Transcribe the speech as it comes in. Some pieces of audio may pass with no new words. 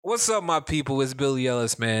What's up, my people? It's Billy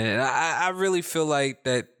Ellis, man. And I really feel like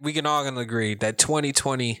that we can all agree that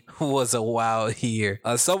 2020 was a wild year.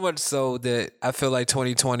 So much so that I feel like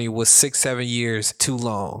 2020 was 6-7 years too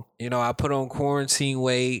long. You know, I put on quarantine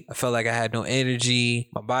weight. I felt like I had no energy.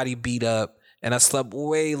 My body beat up. And I slept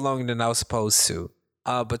way longer than I was supposed to.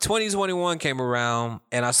 But 2021 came around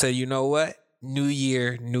and I said, you know what? New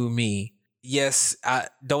year, new me. Yes,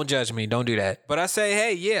 don't judge me. Don't do that. But I say,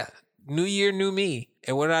 hey, yeah, new year, new me.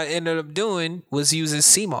 And what I ended up doing was using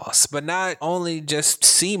CMOS, but not only just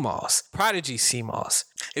CMOS, Prodigy CMOS.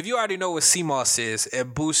 If you already know what CMOS is,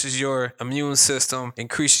 it boosts your immune system,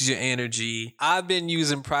 increases your energy. I've been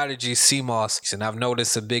using Prodigy CMOS and I've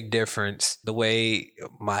noticed a big difference. The way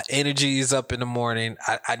my energy is up in the morning.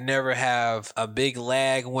 I never have a big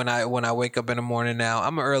lag when I wake up in the morning now.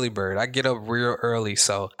 I'm an early bird. I get up real early,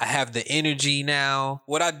 so I have the energy now.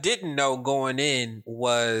 What I didn't know going in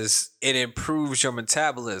was it improves your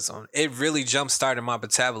metabolism. It really jump-started my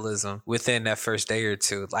metabolism within that first day or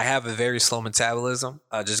two. I have a very slow metabolism,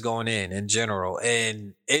 just going in general.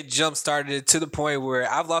 And it jump-started it to the point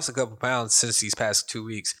where I've lost a couple pounds since these past 2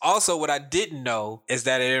 weeks. Also, what I didn't know is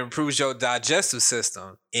that it improves your digestive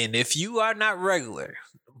system. And if you are not regular,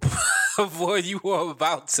 boy, you are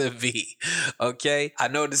about to be. Okay? I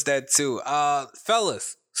noticed that too.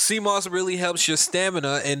 Fellas, CMOS really helps your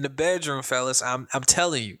stamina in the bedroom, fellas. I'm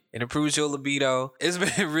telling you. It improves your libido. It's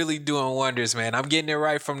been really doing wonders, man. I'm getting it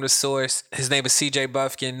right from the source. His name is CJ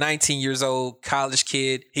Buffkin, 19 years old, college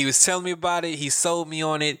kid. He was telling me about it. He sold me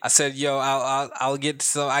on it. I said, yo, I'll get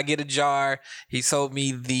some. I get a jar. He sold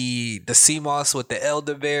me the CMOS with the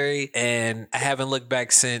elderberry, and I haven't looked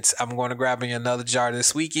back since. I'm going to grab me another jar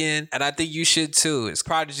this weekend, and I think you should too. It's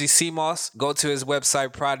Prodigy CMOS. Go to his website,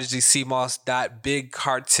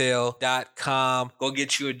 prodigycmos.bigcartel.com. Go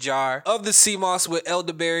get you a jar of the CMOS with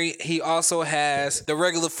elderberry. He also has the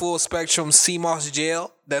regular full spectrum CMOS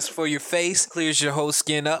gel. That's for your face, clears your whole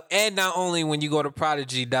skin up. And not only when you go to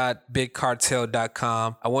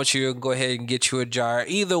prodigy.bigcartel.com, I want you to go ahead and get you a jar.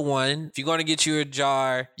 Either one. If you're going to get you a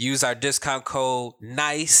jar, use our discount code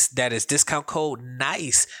NICE. That is discount code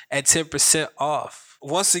NICE at 10% off.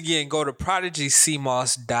 Once again, go to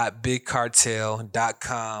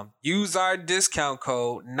prodigycmos.bigcartel.com. Use our discount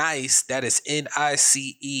code NICE, that is NICE,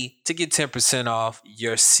 to get 10% off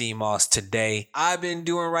your CMOS today. I've been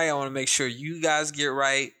doing right. I want to make sure you guys get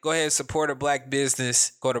right. Go ahead and support a black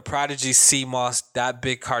business. Go to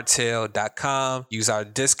prodigycmos.bigcartel.com. Use our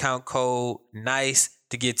discount code NICE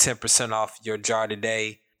to get 10% off your jar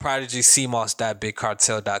today.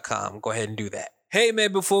 prodigycmos.bigcartel.com. Go ahead and do that. Hey,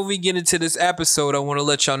 man, before we get into this episode, I want to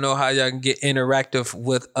let y'all know how y'all can get interactive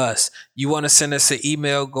with us. You want to send us an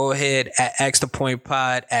email, go ahead at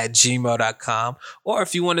axthepointpod@gmail.com. Or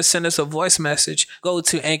if you want to send us a voice message, go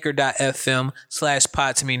to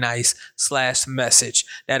anchor.fm/podtomenice/message.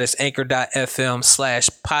 That is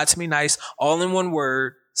anchor.fm/podtomenice, all in one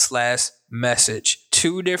word, /message.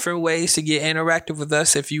 2 different ways to get interactive with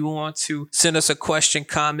us. If you want to send us a question,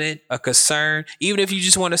 comment, a concern, even if you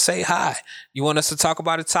just want to say hi, you want us to talk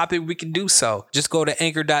about a topic, we can do so. Just go to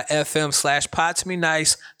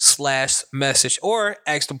anchor.fm/podtomenice/message or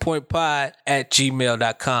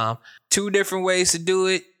axthepointpod@gmail.com. 2 different ways to do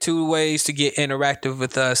it. 2 ways to get interactive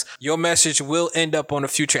with us. Your message will end up on a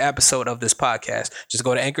future episode of this podcast. Just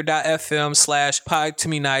go to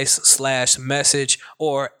anchor.fm/podtomenice/message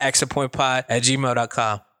or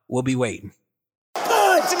axthepointpod@gmail.com. We'll be waiting.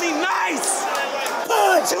 Pod to me nice!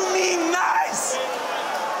 Pod to me nice!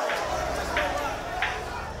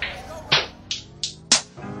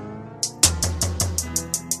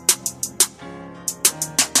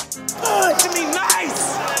 Pod to me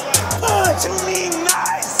nice! Pod to me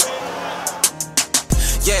nice!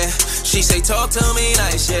 Yeah, she say talk to me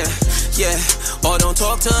nice, yeah. Or don't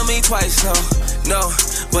talk to me twice, no.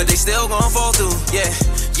 But they still gon' fall through, yeah.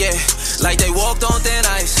 Like they walked on thin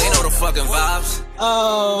ice, they know the fucking vibes.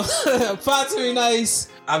 Pod to me nice.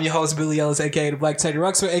 I'm your host, Billy Ellis, aka the Black Teddy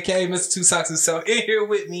Ruxford, aka Mr. Two Socks himself. In here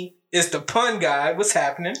with me is the pun guy. What's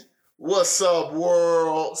happening? What's up,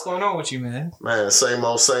 world? What's going on with you, man? Man, same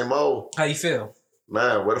old, same old. How you feel?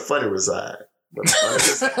 Man, where the funny reside? Where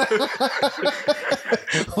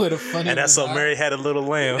the funny And that's so Mary had a little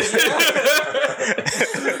lamb.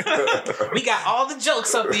 We got all the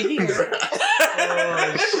jokes up in here.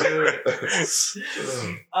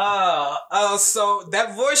 So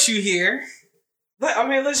that voice you hear,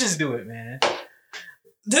 let's just do it, man.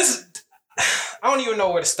 I don't even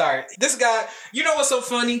know where to start. This guy, you know what's so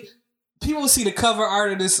funny? People see the cover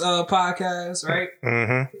art of this podcast, right?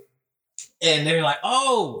 Mm-hmm. And they're like,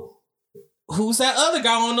 oh, who's that other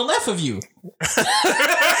guy on the left of you?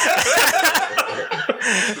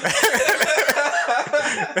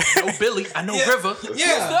 know Billy. I know Yeah. River. Yeah. Who's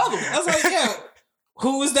the other one? I was like, yeah.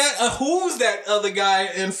 Who was that? Who was that other guy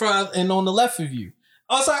in front and on the left of you?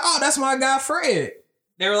 I was like, oh, that's my guy Fred.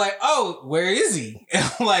 They were like, oh, where is he?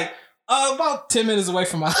 And I'm like, about 10 minutes away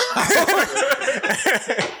from my house.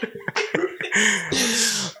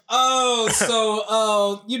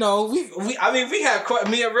 We had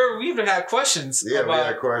me and River. We even had questions. Yeah, about we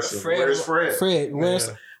had questions. Fred. Where's Fred? Fred, where's?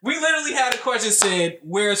 Yeah. We literally had a question said,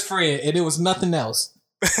 "Where's Fred?" and it was nothing else.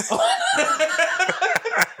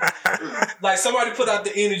 Like somebody put out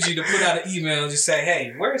the energy to put out an email and just say,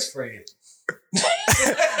 "Hey, where's Fred?"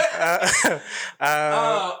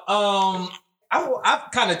 I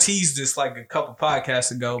kind of teased this like a couple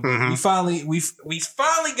podcasts ago, but we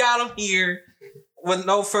finally got him here. With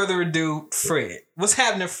no further ado, Fred. What's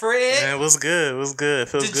happening, Fred? Man, what's good? What's good?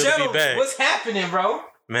 Feels The good to gentleman, be back. what's happening, bro?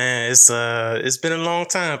 Man, it's been a long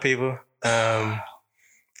time, people. I'm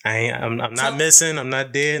not missing. I'm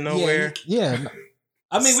not dead nowhere. Yeah.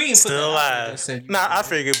 I mean, we ain't put Still that alive. Nah, I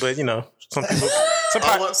figured, but some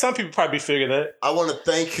people, some people probably figure that. I want to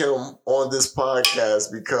thank him on this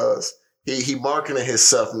podcast because he marketing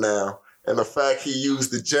himself now. And the fact he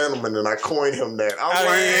used the gentleman and I coined him that. I was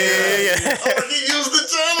yeah. Oh, he used the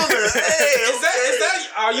gentleman. Hey, Is that?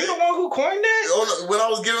 Are you the one who coined that? when I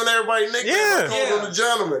was giving everybody nicknames, I called him the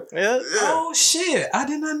gentleman. Yeah. Oh shit! I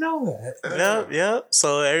did not know that. Yep.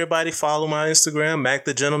 So everybody follow my Instagram, Mac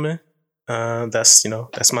the Gentleman. That's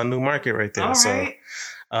my new market right there. All So right.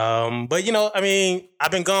 but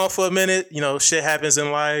I've been gone for a minute. Shit happens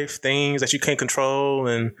in life, things that you can't control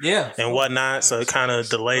and whatnot. So it kind of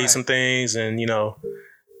delayed some things and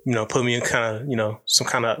put me in kind of some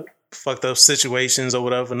kind of fucked up situations or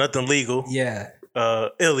whatever. Nothing legal. Yeah.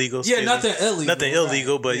 Illegal. Yeah. Nothing illegal. Nothing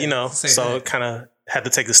illegal, but say it kind of had to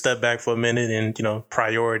take a step back for a minute and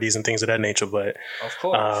priorities and things of that nature. But of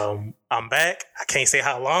course, I'm back. I can't say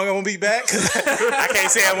how long I'm gonna be back. I can't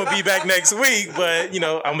say I'm gonna be back next week, but I'm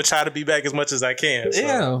gonna try to be back as much as I can. So.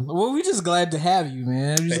 Yeah. Well, we're just glad to have you,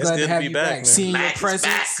 man. We're just It's glad good to to have be you back, back. man. Seeing your Mac is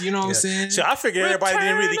presence. back. You know what I'm saying? So I figured everybody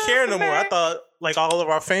didn't really care no more. I thought like all of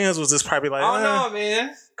our fans was just probably like, Oh no,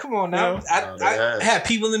 man! Come on now. I had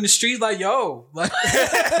people in the street like, yo,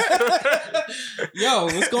 yo,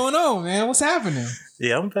 what's going on, man? What's happening?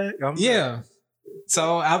 Yeah, I'm back. Yeah.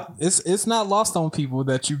 So it's not lost on people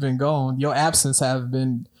that you've been gone. Your absence have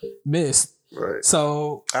been missed. Right.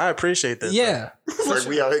 So I appreciate that. yeah. It's like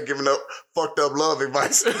we out here giving up fucked up love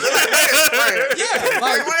advice. Yeah,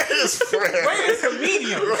 like, where's Fred? where is the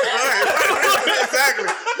medium? Right. Exactly.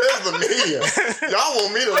 There's the medium. Y'all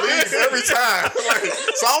want me to leave every time.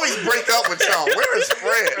 So I always break up with y'all. Where is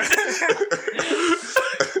Fred?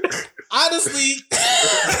 Honestly,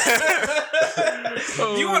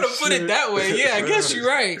 you want to put it that way? Yeah, I guess you're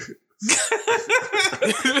right.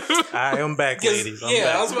 I am back, ladies. I'm yeah,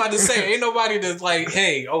 back. I was about to say, ain't nobody that's like,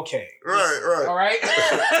 hey, okay, Right. all right.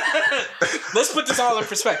 Let's put this all in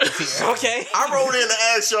perspective here, okay? I wrote in to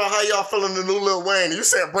ask y'all how y'all feeling the new Lil Wayne. You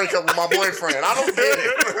said break up with my boyfriend. I don't get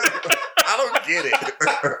it. I don't get it.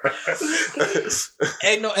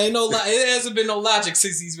 Ain't no it hasn't been no logic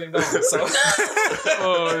since he's been gone. So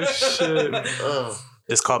Oh shit!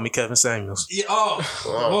 Just call me Kevin Samuels. yeah,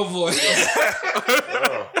 oh boy.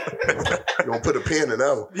 You gonna put a pin in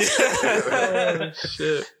that one.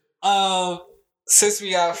 Shit. Since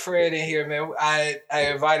we got Fred in here, man, I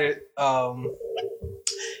invited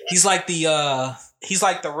he's like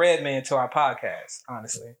the Red Man to our podcast,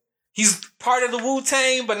 honestly. He's part of the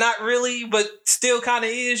Wu-Tang, but not really, but still kind of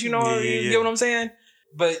is, you know, you get what I'm saying?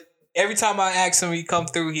 But every time I ask him, he come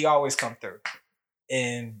through, he always come through.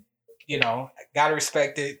 And, gotta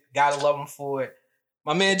respect it, gotta love him for it.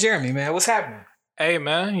 My man Jeremy, man, what's happening? Hey,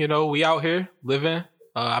 man, we out here living.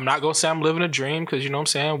 I'm not going to say I'm living a dream because, what I'm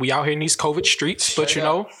saying? We out here in these COVID streets. But,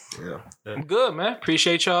 Yeah. I'm good, man.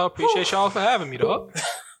 Appreciate y'all. Appreciate y'all for having me, dog.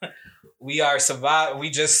 We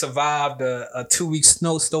just survived a 2-week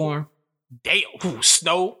snowstorm. Damn. Ooh,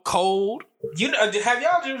 snow, cold. Have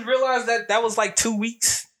y'all just realized that was like 2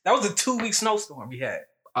 weeks? That was a 2-week snowstorm we had.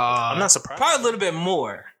 I'm not surprised. Probably a little bit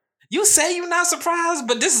more. You say you're not surprised,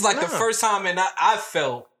 but this is like the first time, and I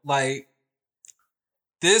felt like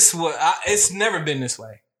this was. It's never been this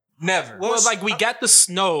way. Never. Well, we got the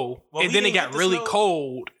snow, and then it got really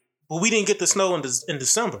cold. But we didn't get the snow in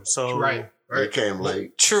December, so Right. It came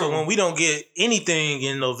late. True. So when we don't get anything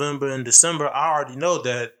in November and December, I already know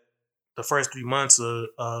that the first 3 months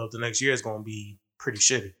of the next year is going to be pretty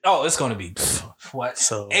shitty. Oh, it's going to be what?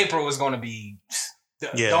 So April is going to be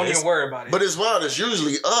Don't even worry about it. But it's wild. It's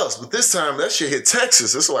usually us. But this time, that shit hit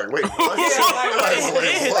Texas. It's like, wait, what?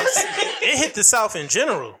 It hit the South in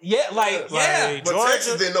general. Yeah, like But Georgia,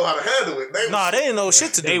 Texas didn't know how to handle it. They didn't know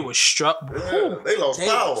shit to do. They was struck. they lost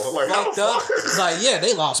power. Like, how the fuck? Like,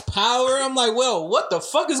 they lost power. I'm like, well, what the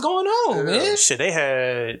fuck is going on, man? Shit, they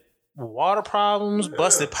had water problems,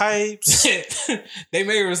 busted pipes. They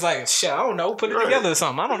maybe was like, shit, I don't know, put it together or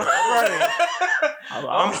something. I don't know.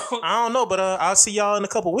 I don't know, but I'll see y'all in a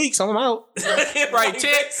couple weeks. I'm out. Right,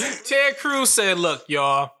 Ted Cruz said, look,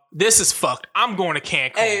 y'all, this is fucked. I'm going to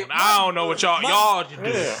Cancun. Hey, I don't know what y'all do.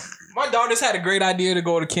 Yeah. My daughters had a great idea to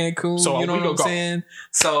go to Cancun. So you know what I'm saying?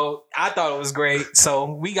 So I thought it was great.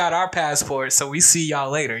 So we got our passport. So we see y'all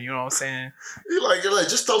later. You know what I'm saying? You're like,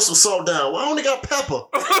 just throw some salt down. Well, I only got pepper.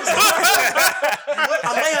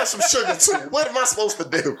 I may have some sugar too. What am I supposed to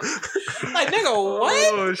do? Like, nigga,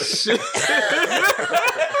 what? Oh, shit.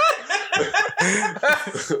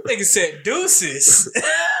 Nigga said deuces.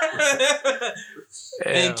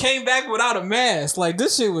 And came back without a mask. Like,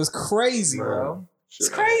 this shit was crazy, bro. It's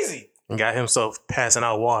crazy. And got himself passing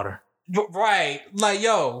out water. Right. Like,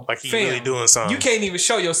 yo. Like he really doing something. You can't even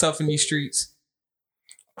show yourself in these streets.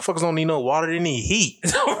 Motherfuckers don't need no water. They need heat.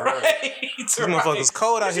 Right. These motherfuckers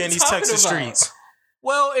cold out here in these Texas streets.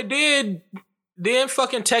 Well, it did. Then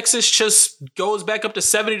fucking Texas just goes back up to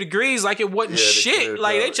 70 degrees like it wasn't shit.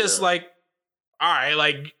 Like, they just like, all right,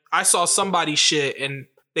 like, I saw somebody's shit and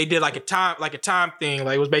they did like a time thing.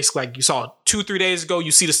 Like, it was basically like you saw 2-3 days ago, you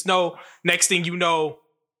see the snow. Next thing you know,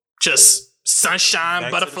 just sunshine,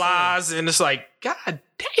 back butterflies, and it's like, God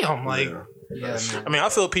damn, like. Yeah, man. I mean, I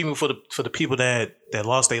feel people for the people that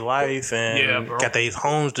lost their life and got their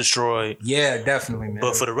homes destroyed. Yeah, definitely, man.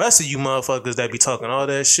 But for the rest of you motherfuckers that be talking all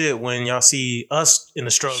that shit when y'all see us in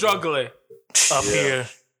the struggling up here.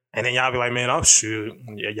 And then y'all be like, man, I'm sure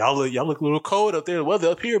y'all look a little cold up there. The weather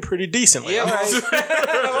up here pretty decent. Like, right.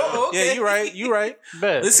 Yeah, you right.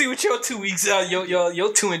 Bet. Let's see what your 2 weeks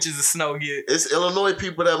your 2 inches of snow get. It's Illinois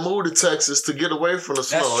people that moved to Texas to get away from the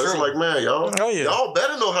snow. It's like, man, y'all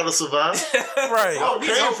better know how to survive. Right. Y'all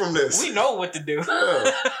came from this. We know what to do.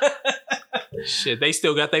 Yeah. Shit, they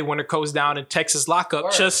still got their winter coats down in Texas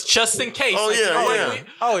lockup just in case. Oh, yeah.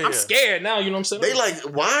 I'm scared now, you know what I'm saying? They like,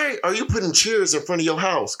 why are you putting chairs in front of your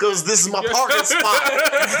house? Because this is my parking spot.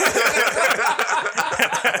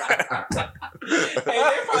 Hey,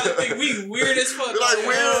 they probably think we weird as fuck. They're like,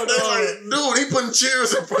 weird. They're like, dude, he putting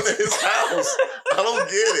chairs in front of his house. I don't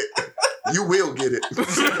get it. You will get it.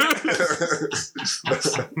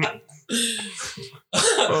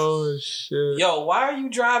 Oh shit! Yo, why are you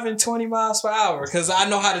driving 20 miles per hour? Because I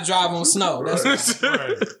know how to drive on snow. That's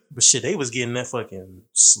right. But shit, they was getting that fucking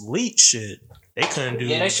sleet shit. They couldn't do.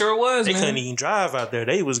 Yeah, they sure was. They couldn't even drive out there.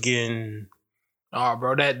 They was getting. Oh,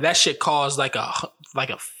 bro, that shit caused like a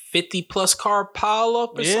 50+ car pile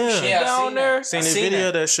up or some shit down there. Seen the video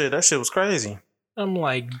of that shit. That shit was crazy. I'm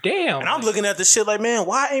like, damn. And I'm looking at the shit like, man,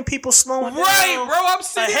 why ain't people slowing down? Right, bro. I'm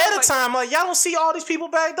sitting ahead of time. Like, y'all don't see all these people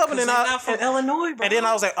backed up. And then not from Illinois, bro. And then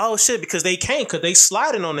I was like, oh shit, because they can't, because they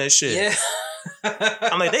sliding on that shit. Yeah.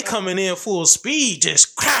 I'm like, they coming in full speed,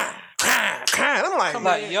 just crying. I'm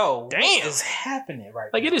like, yo, damn, what is happening right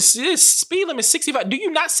now? It is speed limit 65. Do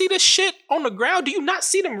you not see this shit on the ground? Do you not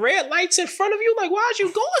see them red lights in front of you? Like, why is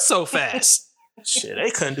you going so fast? Shit,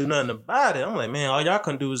 they couldn't do nothing about it. I'm like, man, all y'all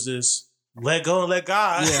can do is just let go and let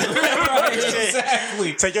God. Yeah. Right,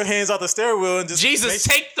 exactly. Take your hands off the steering wheel and just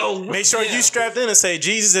make sure you strapped in and say,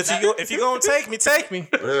 Jesus, if you gonna take me, take me.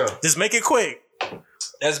 Yeah. Just make it quick.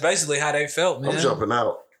 That's basically how they felt, man. I'm jumping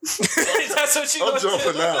out. That's what you I'm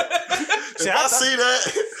jumping out. If I see that,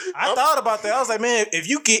 I thought about that. I was like, man, if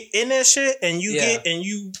you get in that shit and you get and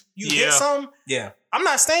you hit something, I'm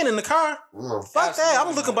not staying in the car. Fuck that.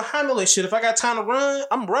 I'm looking behind me like shit. If I got time to run,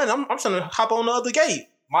 I'm running. I'm trying to hop on the other gate.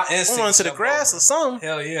 My instinct. I'm running to the grass or something.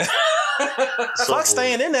 Hell yeah. Fuck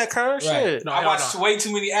staying in that car. Right. Shit. No, I watched way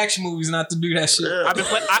too many action movies not to do that shit. Yeah. I've been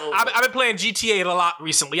playing GTA a lot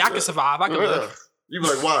recently. I can survive. I can live. You be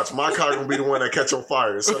like, watch, my car gonna be the one that catch on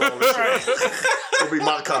fire. So it'll be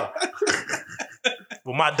my car.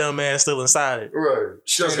 Well, my dumb ass still inside it. Right.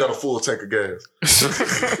 She just got a full tank of gas.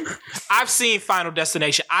 I've seen Final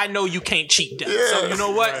Destination. I know you can't cheat death. Yeah. So you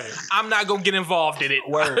know what? Right. I'm not gonna get involved in it.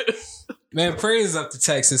 Word. Man, prayers up to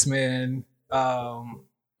Texas, man.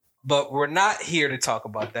 But we're not here to talk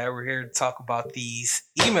about that. We're here to talk about these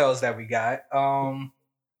emails that we got. Y'all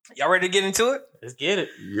ready to get into it? Let's get it.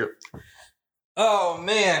 Yep. Oh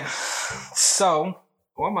man. So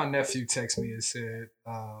my nephew texted me and said,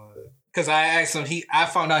 because I asked him, I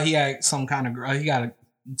found out he had some kind of girl. He got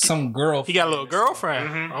some girlfriend. He got a little girlfriend.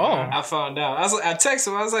 Mm-hmm. Oh. I found out. I texted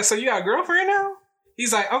him, I was like, so you got a girlfriend now?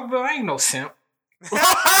 He's like, oh, bro, I ain't no simp.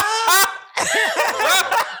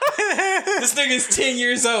 This nigga's 10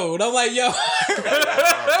 years old. I'm like, yo.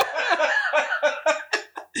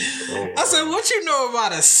 I said, what you know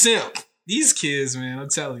about a simp? These kids, man, I'm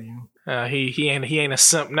telling you. He ain't a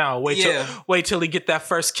simp now. Wait till he get that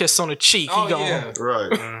first kiss on the cheek. Oh, he gonna, yeah.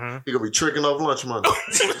 Right. He gonna be tricking off lunch money.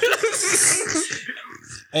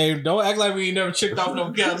 Hey, don't act like we ain't never tricked off no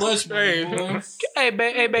got lunch money. Hey,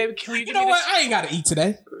 baby, can we? You know what? I ain't gotta eat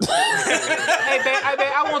today. Hey,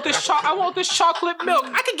 babe, I want this chocolate milk.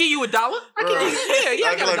 I can give you $1. I can give you,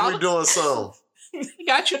 I got $1. Like we doing something. I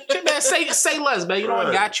got you, man. Say less, babe. You know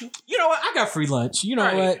I got you. You know what? I got free lunch. You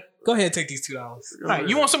know what? Go ahead and take these $2. Right.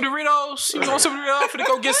 You want some Doritos? You want some Doritos? Finna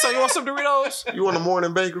go get some. You want some Doritos? You want a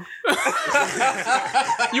morning bagel?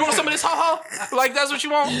 You want some of this ho-ho? Like that's what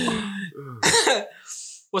you want?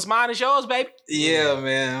 What's mine is yours, baby. Yeah,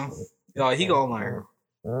 man. Oh, he gonna learn.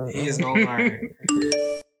 He is gonna learn.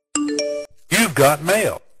 You've got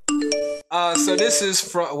mail. So this is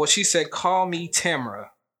from what she said. Call me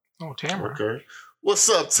Tamara. Oh, Tamara. Okay. What's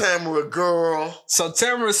up, Tamara girl? So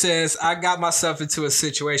Tamara says, I got myself into a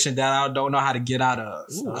situation that I don't know how to get out of.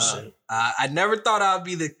 I never thought I'd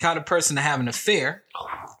be the kind of person to have an affair.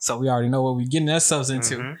 So we already know what we're getting ourselves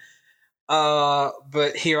into.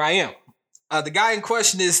 But here I am. The guy in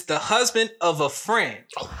question is the husband of a friend.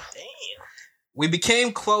 Oh, damn. We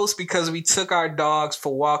became close because we took our dogs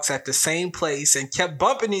for walks at the same place and kept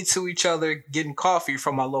bumping into each other getting coffee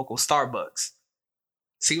from our local Starbucks.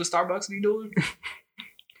 See what Starbucks be doing?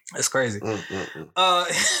 That's crazy.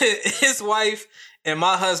 His wife and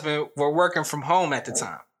my husband were working from home at the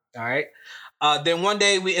time. All right. Then one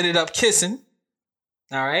day we ended up kissing.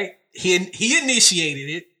 All right. He initiated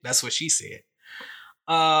it. That's what she said.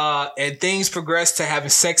 And things progressed to having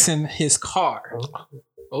sex in his car.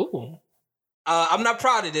 Oh. I'm not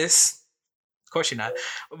proud of this. Of course you're not.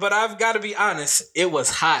 But I've got to be honest. It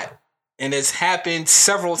was hot. And it's happened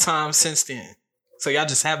several times since then. So y'all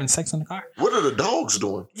just having sex in the car? What are the dogs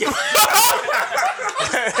doing? They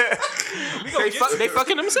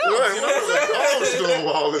fucking themselves. Right, what are the dogs doing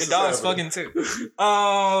while all this the dog's fucking too.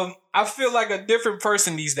 I feel like a different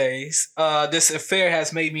person these days. This affair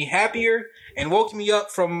has made me happier and woke me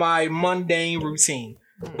up from my mundane routine.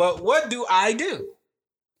 But what do I do?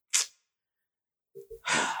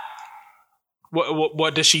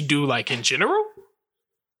 What does she do, like, in general?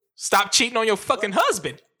 Stop cheating on your fucking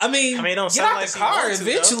husband. I mean, it don't sound like the car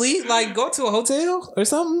eventually. Like, go to a hotel or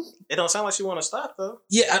something. It don't sound like she want to stop though.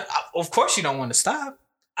 Yeah, of course you don't want to stop.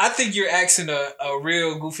 I think you're asking a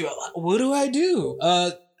real goofy. What do I do?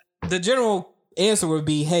 The general answer would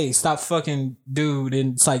be, "Hey, stop fucking dude,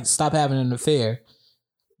 and it's like stop having an affair."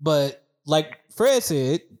 But like Fred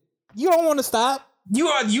said, you don't want to stop. You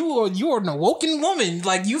are an awoken woman.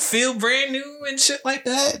 Like you feel brand new and shit like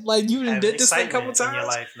that. Like you did this thing a couple times in your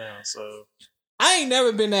life now. So I ain't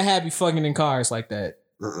never been that happy fucking in cars like that.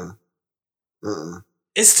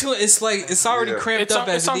 It's already cramped up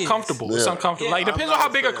as it is. It's uncomfortable. It's uncomfortable. Yeah, like it depends on how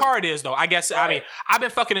big a car it is, though. I guess. Right. I mean, I've been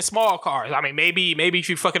fucking in small cars. I mean, maybe if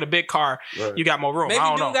you fucking a big car, you got more room. Maybe I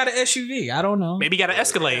don't know. Got an SUV. I don't know. Maybe he got an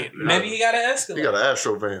Escalade. Maybe he got an Escalade. He got an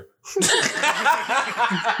Astro van.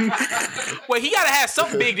 Wait, he gotta have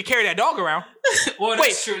something big to carry that dog around. Well,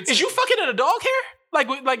 that's true too. Is you fucking in a dog hair? Like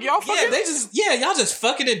y'all fucking? Yeah, y'all just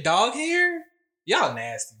fucking in dog hair. Y'all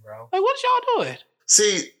nasty, bro. Like what y'all doing?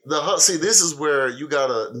 See, this is where you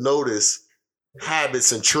gotta notice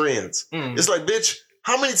habits and trends. It's like, bitch,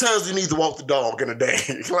 how many times do you need to walk the dog in a day?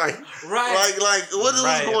 Like what is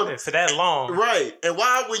going for that long? Right. And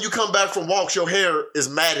why, when you come back from walks, your hair is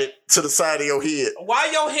matted to the side of your head? Why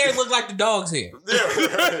your hair look like the dog's hair?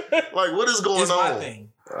 Yeah. Like, what is going on? My thing.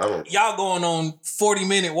 Y'all going on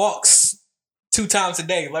 40-minute walks 2 times a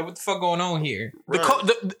day. Like, what the fuck going on here? Right.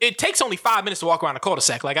 It takes only 5 minutes to walk around the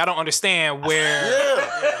cul-de-sac. Like, I don't understand where.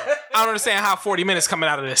 I don't understand how 40 minutes coming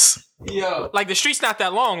out of this. Yo. Like, the street's not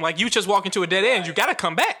that long. Like, you just walk into a dead end. You gotta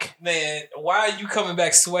come back. Man, why are you coming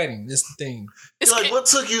back sweating? This the thing. It's like, what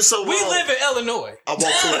took you so long? We live in Illinois.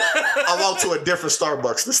 I walked to a different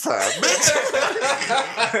Starbucks this time.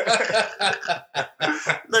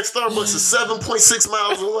 Next Starbucks is 7.6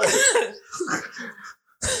 miles away.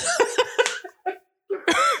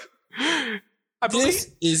 This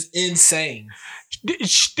is insane. Did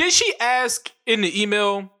she ask in the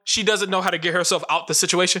email she doesn't know how to get herself out the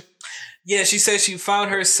situation? Yeah, she said she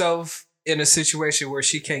found herself in a situation where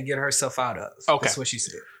she can't get herself out of. Okay. That's what she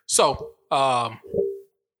said. So,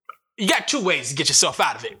 you got 2 ways to get yourself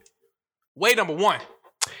out of it. Way number 1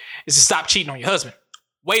 is to stop cheating on your husband.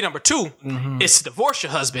 Way number 2 is to divorce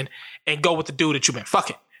your husband and go with the dude that you've been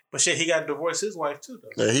fucking. But shit, he got to divorce his wife too,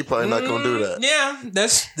 though. Yeah, he probably not gonna do that. Yeah,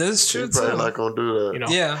 that's true. He probably not gonna do that. You know?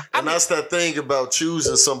 Yeah, and that's that thing about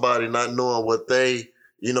choosing somebody, not knowing what they,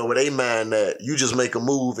 where they mind that you just make a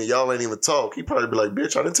move and y'all ain't even talk. He probably be like,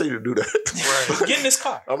 "Bitch, I didn't tell you to do that." Right. Get in this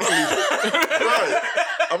car. I'm not leaving. Right.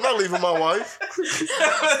 I'm not leaving my wife.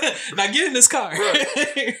 Now get in this car. Right.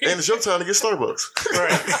 And it's your time to get Starbucks.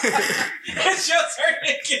 Right. It's your turn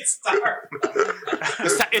to get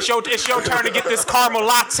Starbucks. It's your turn to get this caramel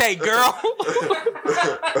latte, girl.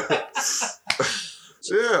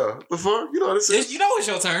 Yeah. The fuck? You know this is. You know it's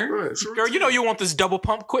your turn. Right. Girl, you know you want this double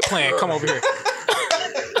pump. Quit playing. Come over here.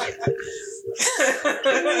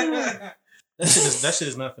 That shit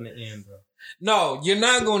is not gonna end, bro. No, you're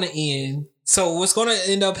not going to end. So what's going to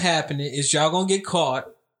end up happening is y'all going to get caught.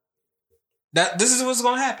 This is what's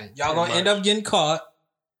going to happen. Y'all going to end up getting caught.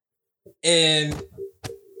 And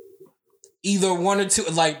either one or two,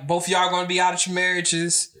 like both y'all going to be out of your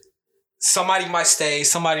marriages. Somebody might stay,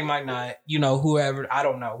 somebody might not. Whoever. I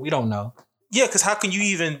don't know. We don't know. Yeah, because how can you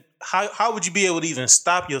even... How would you be able to even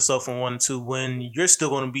stop yourself from wanting to when you're still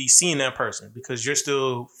going to be seeing that person because you're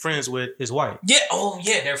still friends with his wife? Yeah. Oh,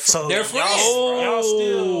 yeah. They're friends. Y'all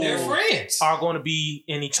still they're friends. Are going to be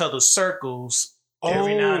in each other's circles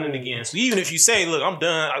every now and again. So even if you say, "Look, I'm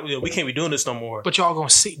done. We can't be doing this no more," but y'all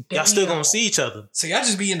gonna see. Y'all still gonna see each other. So y'all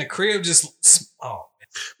just be in the crib, just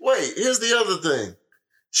Wait. Here's the other thing.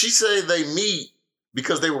 She said they meet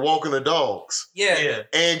because they were walking the dogs. Yeah.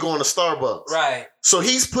 And going to Starbucks. Right. So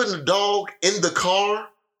he's putting the dog in the car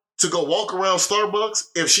to go walk around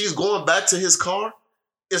Starbucks. If she's going back to his car,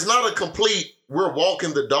 it's not a complete, we're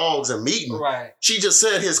walking the dogs and meeting. Right. She just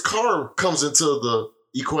said his car comes into the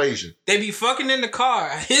equation. They be fucking in the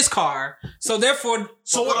car, his car. So therefore...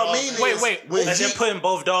 So what I mean is... Wait. They're putting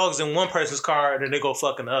both dogs in one person's car and then they go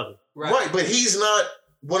fuck another. Right, but he's not...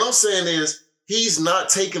 What I'm saying is... He's not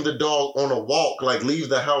taking the dog on a walk, like leave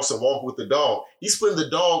the house and walk with the dog. He's putting the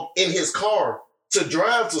dog in his car to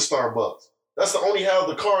drive to Starbucks. That's the only how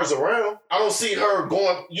the car is around. I don't see her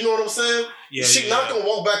going, you know what I'm saying? Yeah, She's not going to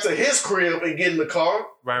walk back to his crib and get in the car.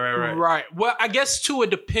 Right. Well, I guess too,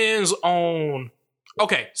 it depends on...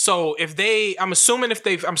 Okay, so if I'm assuming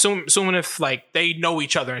if like they know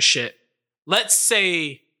each other and shit, let's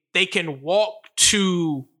say they can walk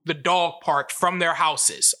to the dog park from their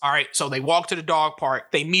houses. All right. So they walk to the dog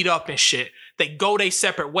park, they meet up and shit. They go their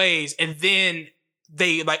separate ways, and then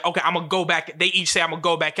they like, okay, I'm gonna go back. They each say I'm gonna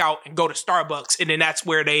go back out and go to Starbucks, and then that's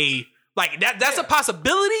where they like that. That's a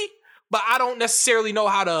possibility, but I don't necessarily know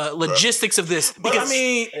how the logistics of this. But I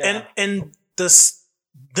mean, and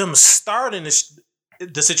them starting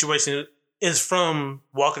the situation is from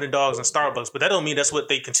walking the dogs in Starbucks, but that don't mean that's what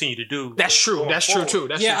they continue to do. That's true. That's true too.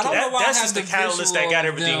 That's I don't know why that's just the catalyst that got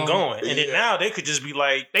everything going. And then now they could just be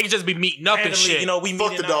like, they could just be meeting up and shit. We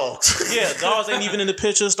fuck the dogs. Yeah, dogs ain't even in the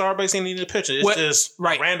picture. Starbucks ain't even in the picture. It's just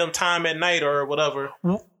random time at night or whatever.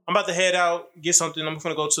 I'm about to head out, get something. I'm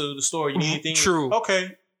gonna go to the store. You need anything? True.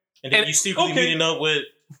 Okay. And then you secretly meeting up with.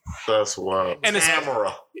 That's wild. And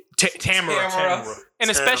Tamara. Tamara. And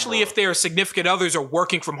especially if their significant others are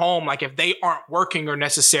working from home, like if they aren't working or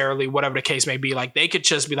necessarily whatever the case may be, like they could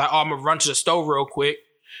just be like, "Oh, I'm gonna run to the store real quick."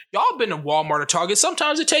 Y'all been to Walmart or Target.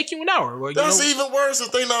 Sometimes it take you an hour. Well, that's even worse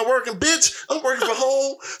if they not working. Bitch, I'm working from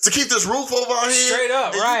home to keep this roof over our head. Straight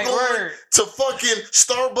up, and right? You going to fucking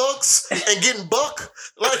Starbucks and getting buck?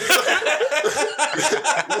 Like,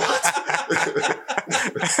 what?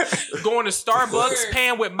 Going to Starbucks,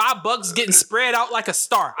 paying with my bucks, getting spread out like a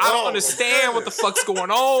star. I don't understand what the fuck's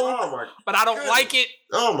going on, but I don't like it.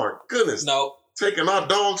 Oh my goodness. No. Taking our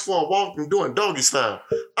dogs for a walk and doing doggy style.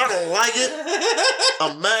 I don't like it.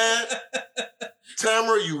 I'm mad.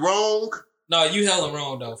 Tamara, you wrong. No, you hella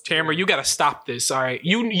wrong though. Tamara, you gotta stop this. All right,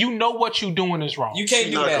 you know what you doing is wrong. You can't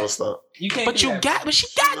do that. Gonna stop. You can't. But she got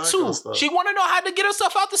to. She want to know how to get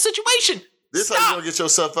herself out the situation. This how you gonna get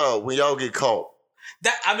yourself out when y'all get caught.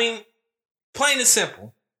 Plain and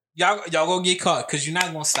simple. Y'all gonna get caught because you're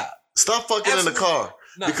not gonna stop. Stop fucking in the car.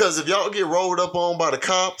 No. Because if y'all get rolled up on by the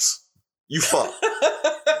cops, you fuck.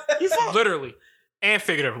 You fuck. Literally and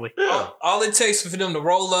figuratively. Yeah. All it takes for them to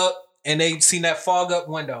roll up and they seen that fog up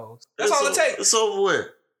windows. That's all it takes. It's over with.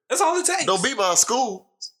 That's all it takes. Don't be by school.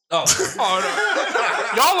 Oh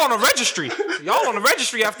no. Y'all on the registry. Y'all on the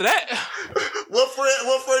registry after that. What friend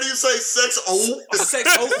do you say sex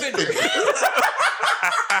offender?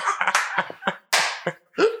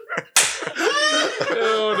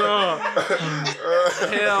 Hell no.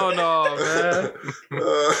 Hell no, man.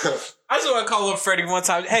 I just want to call up Freddie one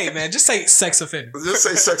time. Hey, man, just say sex offender. Just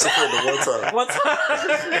say sex offender one time.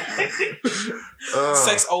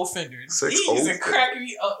 Sex offender. He's cracking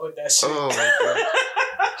me up with that shit. Oh, my God.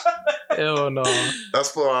 Hell no. That's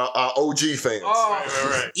for our OG fans. Oh,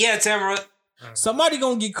 right. Yeah, Tamara. Somebody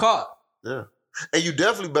gonna get caught. Yeah. And you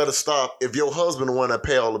definitely better stop if your husband the one that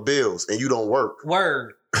pay all the bills and you don't work.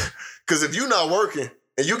 Word. Because if you not working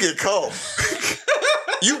and you get caught,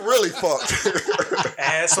 you really fucked.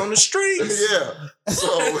 Ass on the streets. Yeah.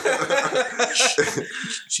 So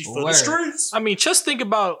she for the streets. I mean, just think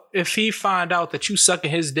about if he find out that you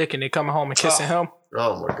sucking his dick and they coming home and kissing him.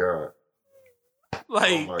 Oh my God.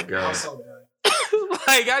 Like, oh my God.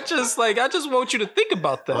 I just want you to think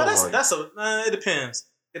about that. Well, it depends.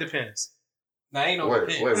 It depends. Nah, ain't no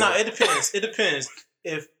depends. No, it depends. It depends.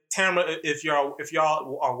 If Tamara, if y'all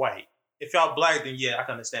are white, if y'all black, then yeah, I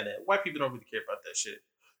can understand that. White people don't really care about that shit.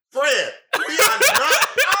 Fred, we are not.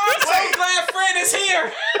 I'm so glad Fred is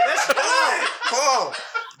here. Hold on.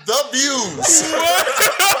 The views.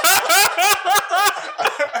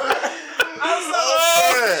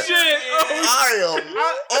 Shit. I am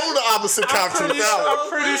on the opposite couch with that. I'm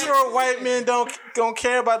pretty sure white men don't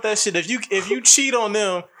care about that shit. If you cheat on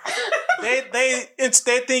them, they think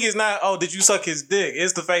it's not, oh, did you suck his dick?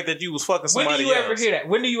 It's the fact that you was fucking somebody else. When do you ever hear that?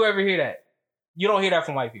 When do you ever hear that? You don't hear that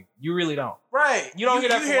from white people. You really don't. Right. You don't hear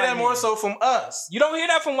that from white men. You hear that more so from us. You don't hear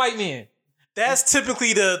that from white men. That's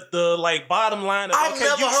typically the like bottom line of I've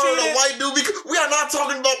never heard a white dude because we are not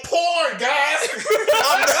talking about porn, guys.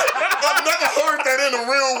 I've never heard that in the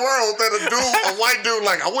real world that a white dude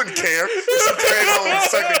like, I wouldn't care if she came home and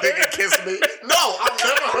sucked a dick and kissed me. No, I've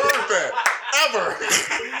never heard that. Ever.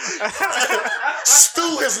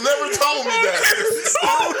 Stu has never told me that.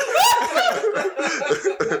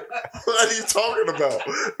 What are you talking about?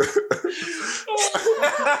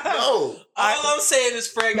 No. All I'm saying is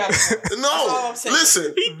Fred got it. No.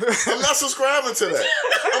 Listen, I'm not subscribing to that.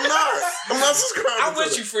 I'm not subscribing I'm to with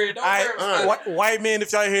that. you, Fred. Don't White men,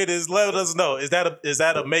 if y'all hear this, let us know. Is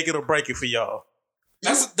that a make it or break it for y'all?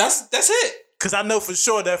 That's it. Because I know for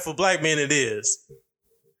sure that for black men it is.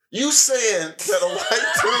 You saying that a white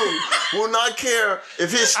dude will not care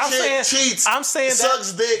if his chick cheats,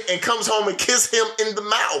 sucks dick, and comes home and kiss him in the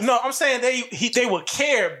mouth? No, I'm saying they would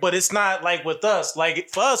care, but it's not like with us. Like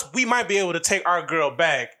for us, we might be able to take our girl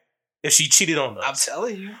back if she cheated on us. I'm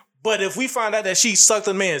telling you. But if we find out that she sucked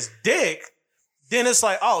a man's dick, then it's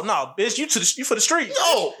like, oh no, bitch, you for the street.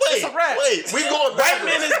 No, wait, we going backwards. White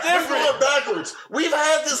men is different. We going backwards. We've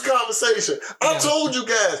had this conversation. I told you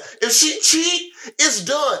guys, if she cheat, it's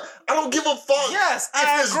done. I don't give a fuck. Yes,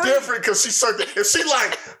 if it's different because she sucked it. If she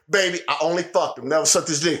like, baby, I only fucked him, never sucked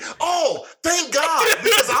his dick. Oh, thank God,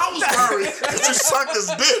 because I was worried that you sucked his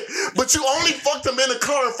dick, but you only fucked him in the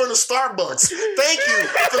car in front of Starbucks. Thank you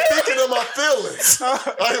for thinking of my feelings.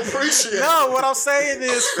 I appreciate it. No, what I'm saying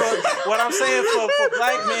is, for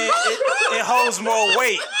black men, it holds more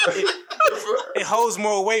weight. It holds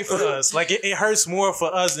more weight for us. Like it hurts more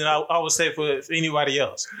for us than I would say for anybody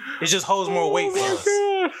else. It just holds more weight for us.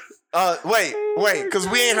 Wait, because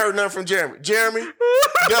we ain't heard nothing from Jeremy. Jeremy, is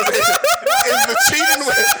the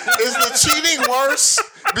cheating worse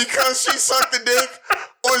because she sucked the dick,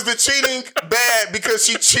 or is the cheating bad because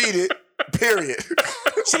she cheated? Period.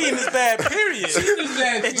 Cheating is bad. Period. Cheating is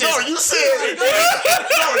bad. No, you said wait.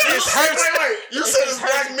 You said as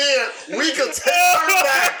black men, we could take her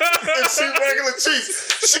back if she regular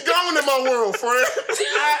cheats. She going in my world, friend.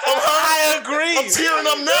 I agree. I'm tearing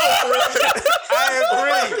up now, friend. I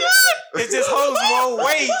agree. It just holds more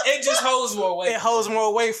weight. It just holds more weight. It holds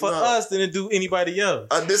more weight for us than it do anybody else.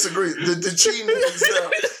 I disagree. The cheating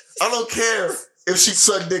itself, I don't care if she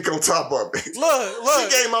sucked dick on top of me. Look. She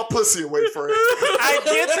gave my pussy away for it.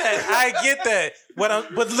 I get that. Let's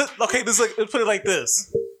put it like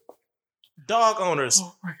this. Dog owners.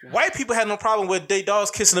 White people had no problem with their dogs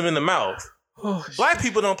kissing them in the mouth. Black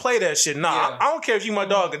people don't play that shit. Nah, yeah. I don't care if you my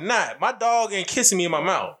dog or not. My dog ain't kissing me in my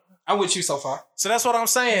mouth. I'm with you so far. So that's what I'm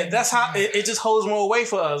saying. That's how it just holds more weight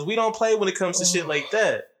for us. We don't play when it comes to shit like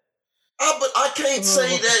that. But I can't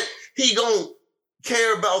say that he gonna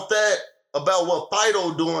care about that, about what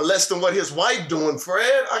Fido doing less than what his wife doing,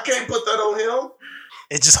 Fred. I can't put that on him.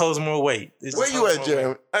 It just holds more weight. Where you at,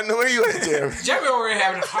 Jeremy? I know where you at, Jeremy. Jeremy already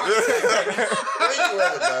having a heart attack. Where you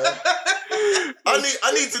at, man?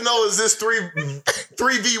 I need to know, is this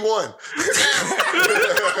 3v1?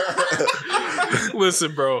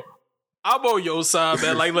 Listen, bro. I'm on your side,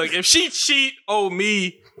 man. Like, look, if she cheat on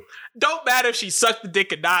me, don't matter if she sucked the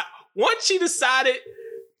dick or not. Once she decided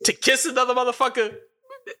to kiss another motherfucker,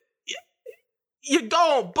 you're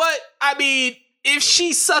gone. But, I mean, if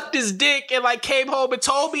she sucked his dick and, like, came home and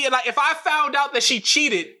told me, and, like, if I found out that she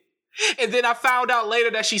cheated, and then I found out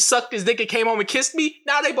later that she sucked his dick and came home and kissed me,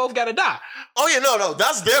 now they both gotta die. Oh, yeah, no,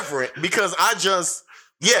 that's different, because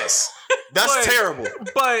yes, that's terrible.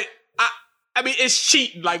 But I mean, it's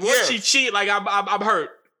cheating. Like, once she cheat, like, I'm hurt.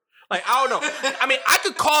 Like, I don't know. I mean, I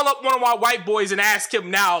could call up one of my white boys and ask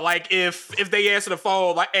him now, like, if they answer the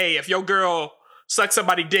phone, like, hey, if your girl sucked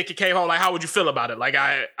somebody's dick and came home, like, how would you feel about it? Like,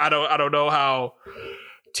 I don't know how.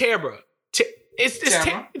 Tamara. It's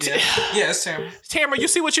Tamara. It's Tamara. Tamara, you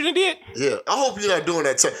see what you did? Yeah. I hope you're not doing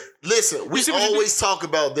that. Listen, we always talk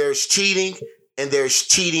about there's cheating and there's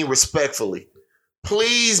cheating respectfully.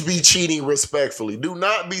 Please be cheating respectfully. Do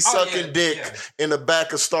not be sucking dick in the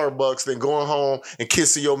back of Starbucks, then going home and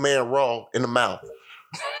kissing your man raw in the mouth.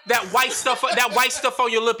 That white stuff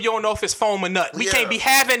on your lip, you don't know if it's foam or nut. We can't be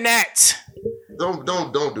having that. Don't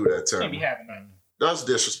do that, Tamara. Can't be having that. That's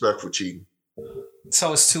disrespectful cheating.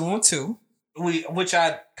 So it's 2-on-2. Which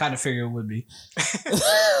I kind of figured it would be.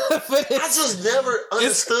 I just never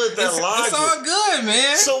understood that logic. It's all good,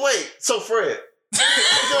 man. So Fred,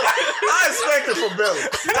 I expect it from Billy.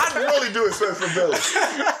 I really do expect it from Billy.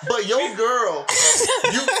 But your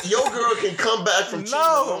girl can come back from cheating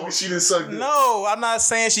as long as she didn't suck dick. No, I'm not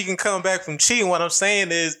saying she can come back from cheating. What I'm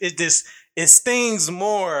saying is it stings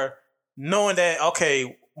more knowing that,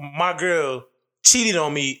 okay, my girl cheated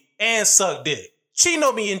on me and sucked dick. Cheating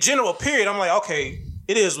on me in general, period. I'm like, okay,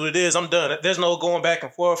 it is what it is. I'm done. There's no going back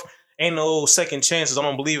and forth. Ain't no second chances. I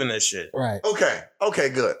don't believe in that shit. Right. Okay,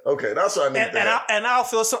 good. Okay, that's what I need. I'll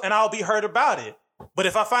feel so, and I'll be hurt about it. But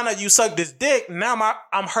if I find out you suck this dick, now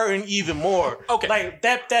I'm hurting even more. Okay, like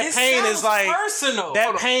that pain is like personal.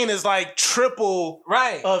 That pain is like triple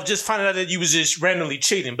of just finding out that you was just randomly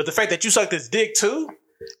cheating. But the fact that you sucked this dick too,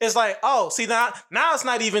 it's like, oh, see now it's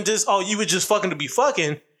not even just you were just fucking to be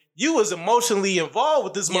fucking. You was emotionally involved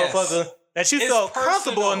with this motherfucker that you felt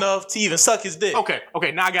comfortable enough to even suck his dick. Okay.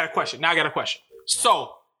 Now I got a question.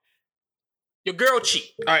 So, your girl cheat.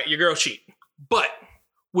 All right, your girl cheat. But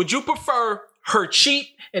would you prefer her cheat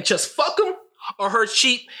and just fuck him, or her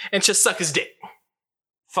cheat and just suck his dick?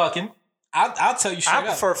 Fucking. I'll tell you straight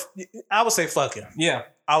up. I would say fucking. Yeah.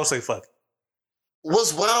 I would say fucking.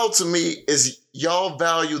 What's wild to me is y'all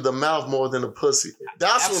value the mouth more than the pussy.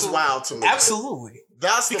 That's what's wild to me. Absolutely.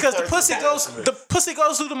 That's because the pussy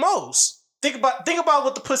goes through the most. Think about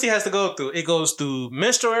what the pussy has to go through. It goes through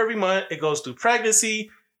menstrual every month. It goes through pregnancy,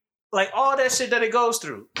 like all that shit that it goes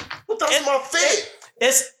through. Well, that's my fit.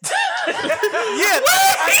 It's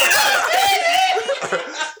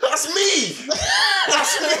that's me.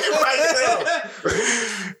 That's me right there.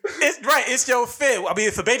 It's your fit. I mean,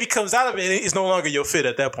 if a baby comes out of it, it's no longer your fit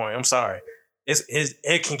at that point. I'm sorry.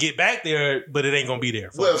 It can get back there, but it ain't gonna be there.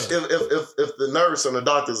 Well, if the nurse and the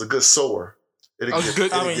doctor is a good sewer, it'll get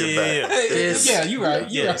back. Yeah, you're right.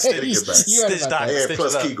 You're right. It'll get back. Stitch doctor, and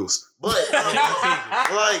plus Kegels. But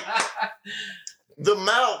like the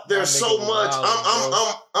mouth, there's so much.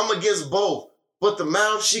 I'm against both. But the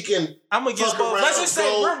mouth, she can. I'm against both. Let's just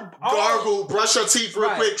say gargle, brush her teeth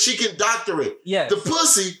real quick. She can doctor it. Yeah. The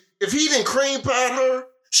pussy, if he didn't cream pie her,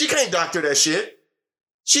 she can't doctor that shit.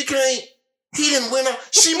 She can't. He didn't win her.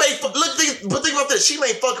 She may but think about this. She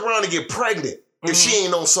may fuck around and get pregnant if she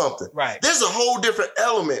ain't on something. Right. There's a whole different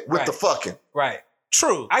element with the fucking. Right.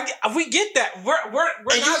 True. We get that. We're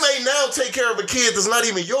and you may now take care of a kid that's not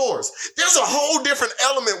even yours. There's a whole different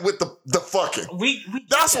element with the fucking.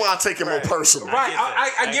 That's why I take it more personal. Right.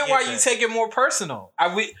 I get why you take it more personal.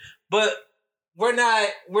 But we're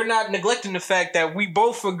not neglecting the fact that we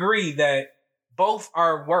both agree that both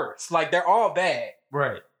are worse. Like they're all bad.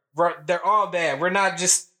 Right. They're all bad. We're not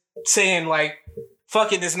just saying like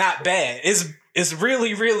fucking is not bad. It's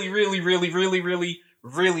really, really, really, really, really, really,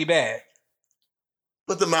 really bad.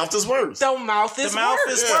 But the mouth is worse. The mouth is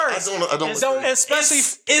worse. I don't especially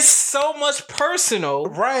it's so much personal.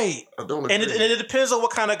 Right. I don't agree. And it depends on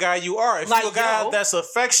what kind of guy you are. If you're a guy that's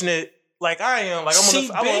affectionate, like I am, like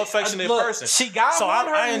I'm an affectionate person. She got so on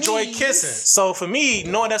her I enjoy knees. kissing. So for me,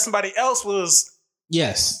 knowing that somebody else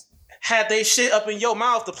had they shit up in your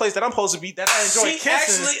mouth, the place that I'm supposed to be, that I enjoy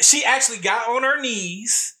kissing. She actually got on her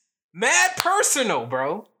knees. Mad personal,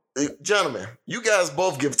 bro. Gentlemen, you guys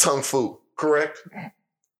both give tongue food, correct?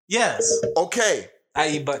 Yes. Okay. I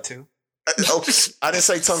eat butt too. I didn't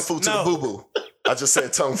say tongue food to the boo-boo. I just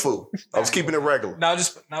said tongue food. I was keeping it regular. I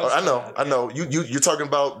know. You're talking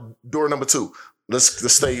about door number 2.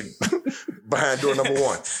 Let's stay behind door number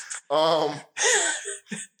 1.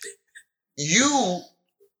 You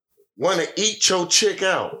want to eat your chick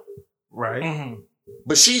out. Right. Mm-hmm.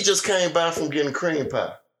 But she just came back from getting cream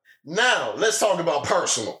pie. Now, let's talk about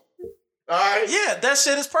personal. All right? Yeah, that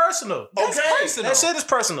shit is personal. Personal. That shit is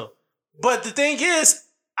personal. But the thing is,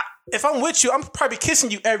 if I'm with you, I'm probably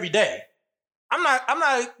kissing you every day. I'm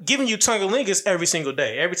not giving you tongue-a-lingus every single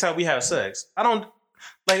day, every time we have sex. I don't.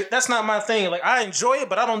 Like, that's not my thing. Like, I enjoy it,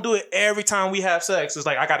 but I don't do it every time we have sex. It's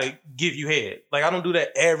like, I gotta give you head. Like, I don't do that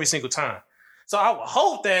every single time. So I would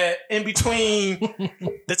hope that in between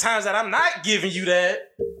the times that I'm not giving you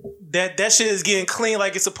that shit is getting clean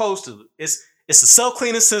like it's supposed to. It's a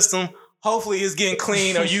self-cleaning system. Hopefully it's getting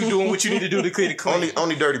clean, or you doing what you need to do to clean it clean.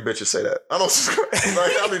 Only dirty bitches say that. I don't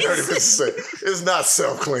like only dirty bitches say it. It's not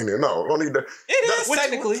self-cleaning. No, only it is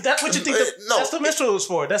technically. That's what you think that's the menstrual is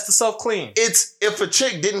for. That's the self-clean. It's if a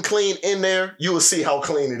chick didn't clean in there, you will see how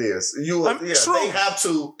clean it is. True. They have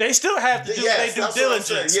to. They still have to do their due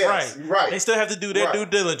diligence. Yes, right. They still have to do their due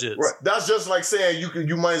diligence. Right. That's just like saying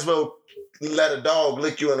you might as well let a dog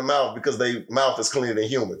lick you in the mouth because their mouth is cleaner than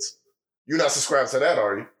humans. You're not subscribed to that,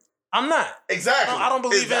 are you? I'm not. Exactly. I don't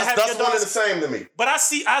believe in having that's your dogs. One and the same to me. But I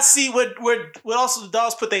see what also the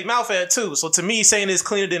dogs put their mouth at too. So to me, saying it's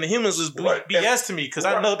cleaner than the humans is BS to me, because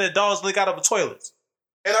I know that dogs lick out of the toilets.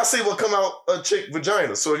 And I see what come out a chick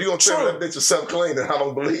vagina. So if you're gonna tell me that bitch is self-clean, then I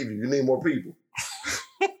don't believe you. You need more people.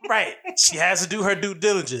 Right. She has to do her due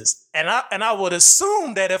diligence. And I would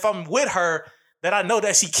assume that if I'm with her, that I know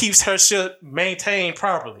that she keeps her shit maintained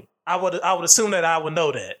properly. I would assume that I would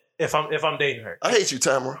know that if I'm dating her. I hate you,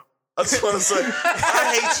 Tamara. I just want to say,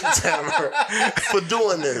 I hate you, Tamara, for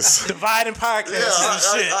doing this. Dividing podcasts and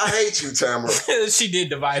shit. I hate you, Tamara. She did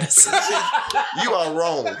divide us. You are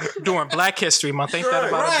wrong. During Black History Month, ain't that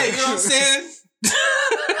about right? You know what I'm saying?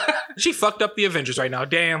 She fucked up the Avengers right now.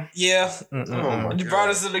 Damn. Yeah. You brought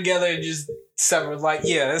us together and just severed. Like,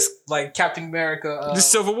 it's like Captain America. The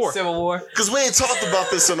Civil War. Because we ain't talked about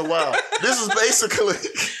this in a while. This is basically.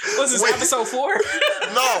 Was this episode 4?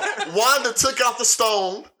 No. Wanda took out the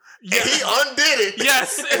stone. Yeah. And he undid it.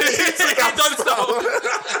 Yes. And he took out the stone.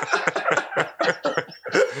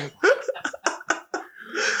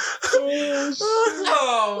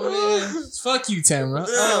 Oh man! Fuck you, Tamara.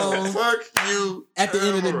 Fuck you. At the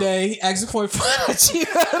end of the day, Exit Point This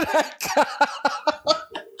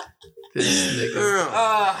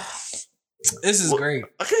nigga. This is great.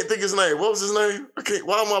 I can't think his name. What was his name?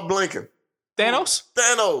 Why am I blanking? Thanos.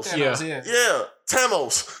 Yeah.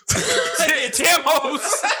 Tamos. Tamos.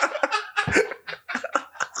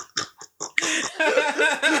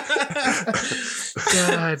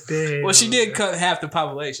 God damn. Well, she did cut half the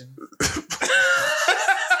population.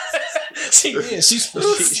 She did.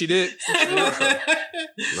 She did.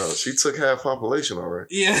 No, she took half population already.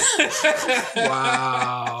 Yeah.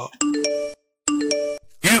 Wow.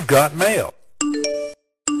 You've got mail.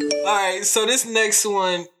 All right, so this next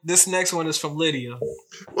one is from Lydia.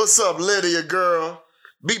 What's up, Lydia, girl?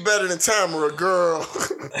 Be better than Tamara, girl.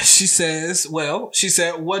 She said,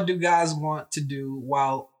 what do guys want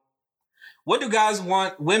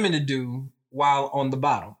women to do while on the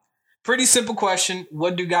bottom? Pretty simple question.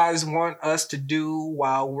 What do guys want us to do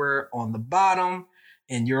while we're on the bottom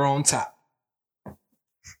and you're on top?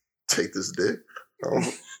 Take this dick.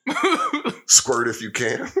 Squirt if you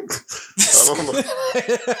can. I don't know.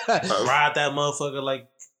 Ride that motherfucker like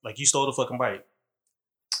you stole the fucking bike.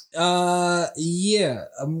 Yeah,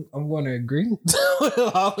 I'm going to agree with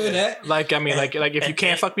all of that. Like, I mean, like if you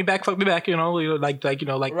can't fuck me back, you know, like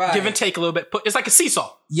right. Give and take a little bit. It's like a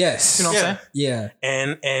seesaw. Yes, you know what I'm saying? Yeah,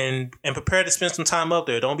 and prepare to spend some time up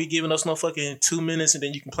there. Don't be giving us no fucking 2 minutes and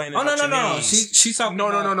then you complain about your knees. She's talking.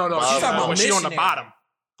 No. She's talking about when she on the bottom,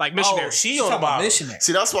 like missionary. She's on the bottom. Missionary.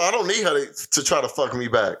 See, that's why I don't need her to try to fuck me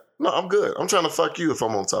back. No, I'm good. I'm trying to fuck you if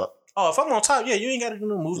I'm on top. Oh, if I'm on top, you ain't got to do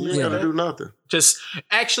no movement. You ain't got to do nothing. Just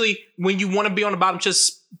actually, when you want to be on the bottom,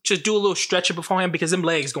 just do a little stretching beforehand because them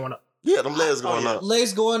legs going up. Yeah, them legs going up.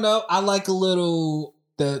 Legs going up. I like a little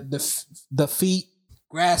the feet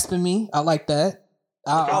grasping me. I like that.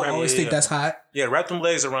 I always think that's hot. Yeah, wrap them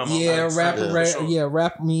legs around my legs. Wrap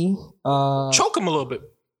me. Choke them a little bit.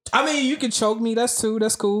 I mean, you can choke me. That's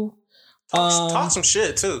cool. Talk some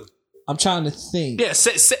shit too. I'm trying to think. Yeah,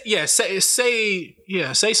 say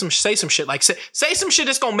some shit. Like say some shit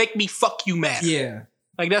that's gonna make me fuck you mad. Yeah.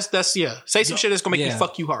 Like that's say some shit that's gonna make me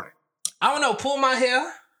fuck you harder. I don't know. Pull my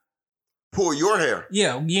hair. Pull your hair.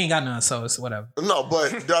 Yeah, you ain't got none, so it's whatever. No,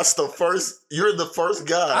 but that's the first. You're the first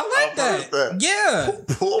guy. I like that. Yeah.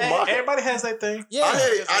 Pull my hair. Everybody has that thing. Yeah.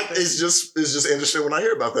 It's just interesting when I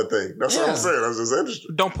hear about that thing. That's what I'm saying. I'm just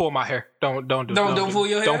interested. Don't pull my hair. Don't pull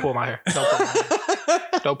your hair. Don't pull my hair.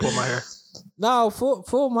 Don't pull my hair. No,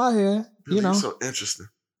 pull my hair. You know. So interesting.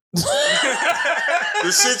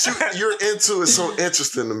 The shit you're into is so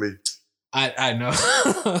interesting to me. I know.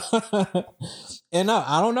 And no,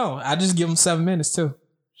 I don't know. I just give them 7 minutes too.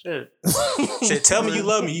 Shit. Tell me you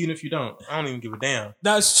love me even if you don't. I don't even give a damn.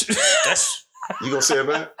 That's true. You gonna say it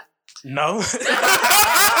back? No.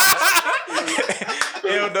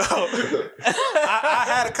 Hell no. I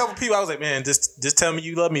had a couple people. I was like, man, just tell me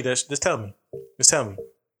you love me. Just tell me. Just tell me.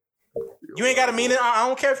 You ain't gotta mean it. I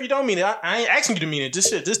don't care if you don't mean it. I ain't asking you to mean it.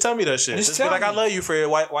 Just tell me that shit. Just be like, I love you, Fred.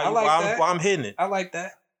 Why I'm hitting it. I like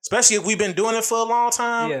that. Especially if we've been doing it for a long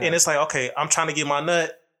time, and it's like, okay, I'm trying to get my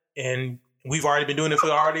nut, and we've already been doing it for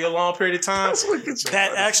already a long period of time.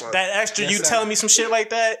 That extra, you telling me some shit like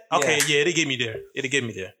that? Okay, it'll get me there.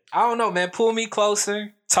 I don't know, man. Pull me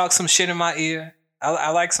closer. Talk some shit in my ear. I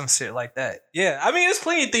like some shit like that. Yeah, I mean, there's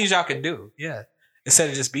plenty of things y'all can do. Yeah, instead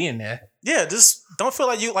of just being there. Yeah, just don't feel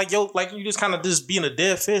like you you just kind of just being a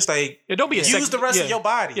dead fish. Like, don't be use the rest of your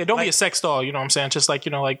body. Yeah, don't be a sex doll. You know what I'm saying? Just like,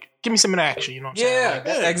 give me some interaction. You know what I'm saying?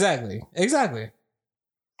 Yeah, exactly.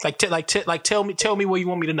 Like tell me where you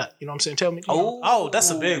want me to nut. You know what I'm saying? Tell me. Oh,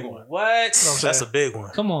 that's a big one. What? That's a big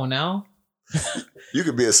one. Come on now. You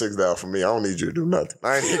could be a 6 doll for me. I don't need you to do nothing.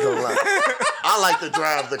 I ain't even gonna lie. I like to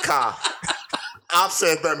drive the car. I've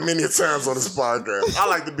said that many times on this podcast. I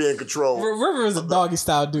like to be in control. River is a doggy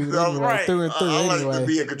style dude anyway, through and through. I like to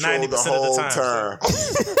be in control the whole time.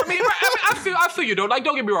 I mean, I feel you though. Like,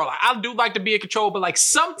 don't get me wrong. Like, I do like to be in control, but like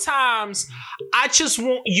sometimes I just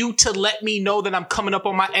want you to let me know that I'm coming up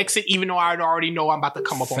on my exit, even though I already know I'm about to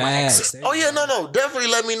come up on my exit. Oh yeah, no,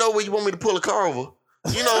 definitely let me know where you want me to pull a car over.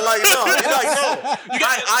 You know, like no. I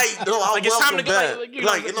like it's time to go. You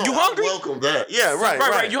hungry? I welcome that. Yeah,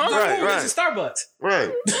 right. You hungry? Right. It's Starbucks.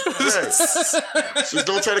 Right. Just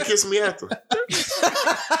don't try to kiss me after.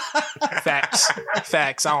 Facts.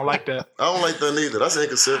 I don't like that. I don't like that neither. That's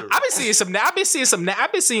inconsiderate. I've been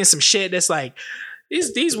seeing some shit that's like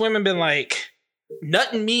these women been like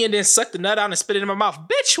nutting me and then suck the nut out and spit it in my mouth.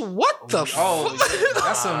 Bitch, what the fuck?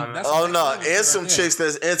 And some chicks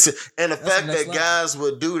that's into, and the fact that guys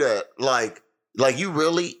would do that, like you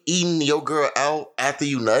really eating your girl out after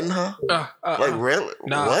you nutting her? Like really?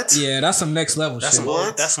 Nah. What? Yeah, that's some next level shit.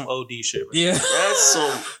 That's some OD shit. Right? Yeah. That's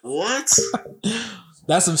some what?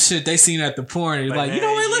 That's some shit they seen at the porn. Like, man, you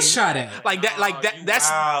know what? Let's try that.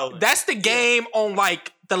 That's the game on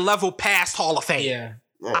like the level past Hall of Fame. Yeah.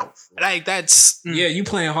 Like that's yeah, you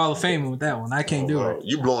playing Hall of Fame with that one. I can't do it.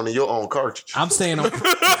 You blowing in your own cartridge. I'm staying on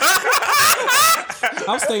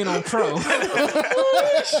I'm staying on pro.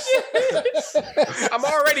 I'm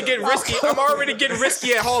already getting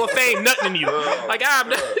risky at Hall of Fame nutting you. Like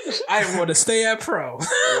I want to stay at pro.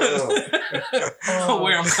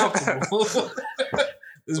 Where I'm comfortable.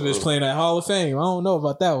 This bitch playing at Hall of Fame. I don't know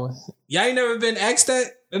about that one. Y'all ain't never been asked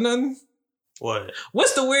that or nothing? What?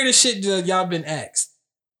 What's the weirdest shit y'all been asked?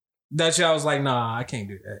 That y'all was like, nah, I can't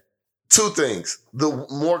do that. 2 things. The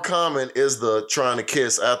more common is the trying to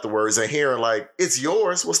kiss afterwards and hearing like, it's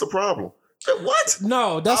yours. What's the problem? What?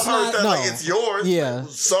 No, that's not. No. Like, it's yours. Yeah.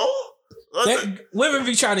 So? Women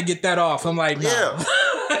be trying to get that off. I'm like, no. Yeah.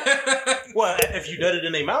 Well, if you nut it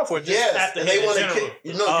in their mouth or just after and they want to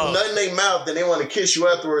you nut in their mouth, then they want to kiss you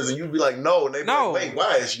afterwards, and you be like, no, and they be like, wait,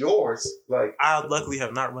 why? It's yours. Like, I luckily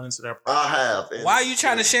have not run into that problem. I have. Why are you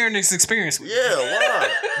trying to share this experience with me? Yeah, why?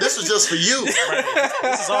 This was just for you. Right.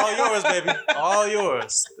 This is all yours, baby. All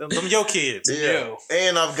yours. Them your kids. Yeah.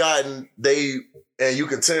 And I've gotten and you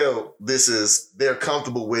can tell they're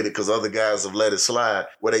comfortable with it because other guys have let it slide,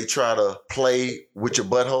 where they try to play with your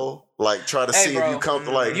butthole. Like, try to see if you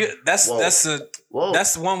comfortable. Like, that's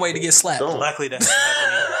one way to get slapped. Luckily, that's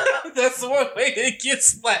happening. That's one way to get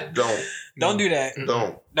slapped. Don't do that.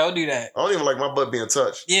 Don't do that. I don't even like my butt being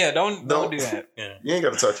touched. Yeah, don't do that. Yeah. You ain't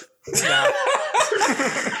got to touch it. Nah.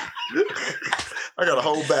 I got to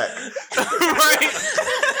hold back. Right.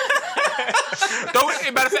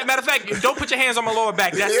 Matter of fact, don't put your hands on my lower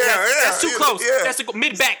back. That's too close. Yeah. That's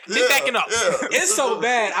mid backing up. Yeah. It's so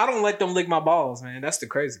bad. I don't let them lick my balls, man. That's the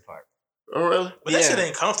crazy part. Oh really? But that shit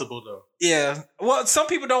ain't comfortable though. Yeah. Well, some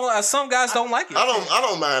people don't. Some guys don't like it. I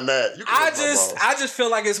don't mind that. I just feel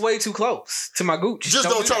like it's way too close to my gooch. Just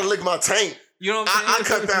don't try to lick my taint. You know what I'm saying? I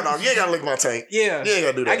cut that off. You ain't gotta lick my taint. Yeah. You ain't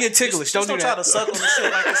gotta do that. I get ticklish. Don't do that. Try to suck on the shit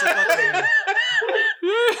like it's a fucking.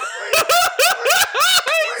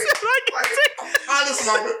 Honest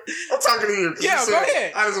moment. I'm talking to you. Yeah, go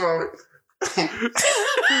ahead. Honest moment. I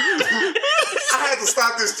had to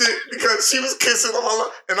stop this shit because she was kissing all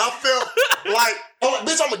up, and I felt like, oh,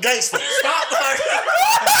 bitch, I'm a gangster. Stop.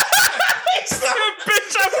 Stop.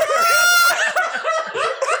 Bitch,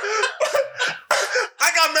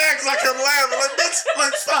 I got mad because I kept laughing. Like, bitch,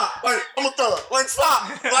 like, stop. Like, I'm a thug. Like, stop.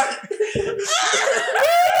 Like, wait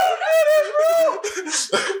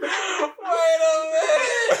a minute.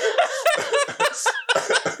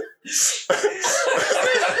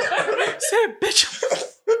 Said bitch.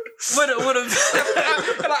 With a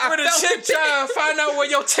chick trying to find out where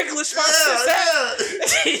your ticklish spot is at?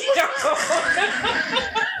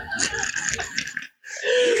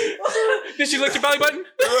 Did she lick your belly button?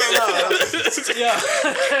 Yeah.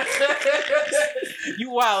 You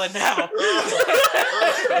wildin' now.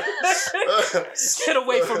 Get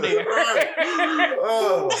away from there.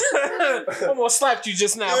 Almost slapped you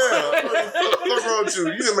just now. What's wrong with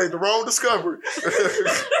you? You done made the wrong discovery.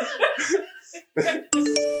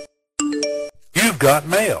 You've got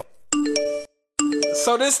mail.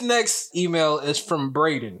 So this next email is from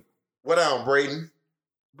Braden. What down, Braden?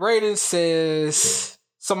 Braden says,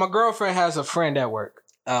 so my girlfriend has a friend at work.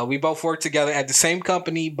 We both work together at the same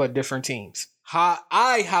company, but different teams.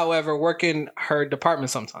 I, however, work in her department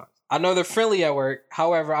sometimes. I know they're friendly at work.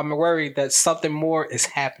 However, I'm worried that something more is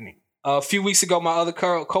happening. A few weeks ago, my other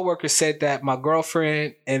coworker said that my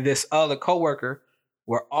girlfriend and this other coworker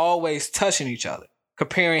were always touching each other,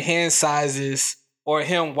 comparing hand sizes, or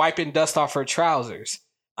him wiping dust off her trousers.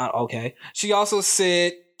 Okay. She also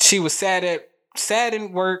said she was sad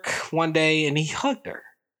in work one day and he hugged her.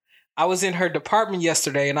 I was in her department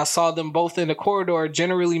yesterday and I saw them both in the corridor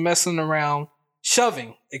generally messing around,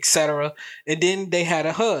 shoving, etc. And then they had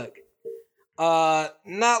a hug.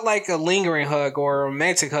 Not like a lingering hug or a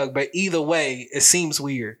romantic hug, but either way, it seems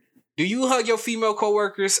weird. Do you hug your female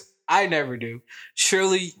coworkers? I never do.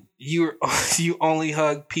 Surely you only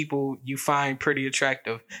hug people you find pretty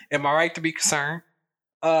attractive. Am I right to be concerned?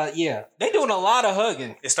 Yeah. They doing a lot of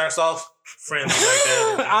hugging. It starts off friendly like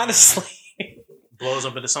that. Honestly. Blows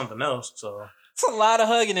up into something else. So it's a lot of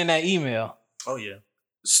hugging in that email. Oh yeah.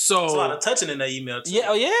 So it's a lot of touching in that email too. Yeah,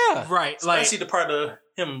 oh yeah. Right. Especially the part of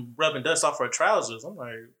him rubbing dust off her trousers. I'm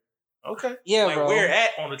like, okay. Yeah, like, bro. Where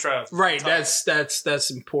at on the trousers? Right.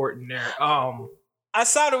 That's important there. I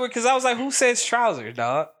saw it because I was like, who says trousers,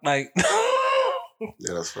 dog? Like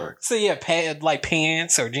yeah, that's facts. So yeah, like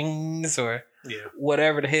pants or jeans or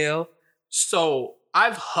whatever the hell. So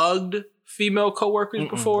I've hugged female coworkers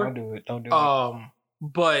before. Don't do it.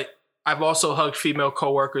 But I've also hugged female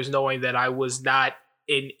coworkers knowing that I was not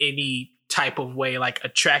in any type of way like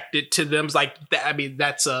attracted to them. Like that, I mean,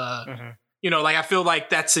 that's you know, like I feel like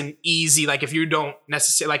that's an easy, like if you don't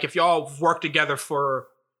necessarily, like if y'all work together for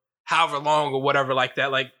however long or whatever like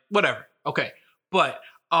that, like whatever. Okay. But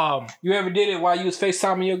you ever did it while you was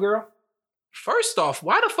FaceTiming your girl? First off,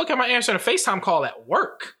 why the fuck am I answering a FaceTime call at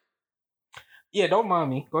work? Yeah, don't mind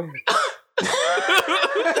me. Go ahead.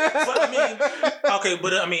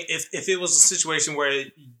 But I mean, if it was a situation where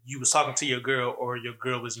you was talking to your girl or your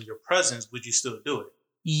girl was in your presence, would you still do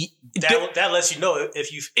it? That lets you know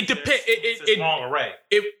if you. It depends. It's wrong or right.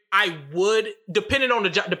 I would, depending on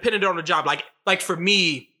the job. Like for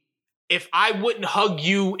me, if I wouldn't hug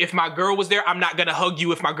you if my girl was there, I'm not gonna hug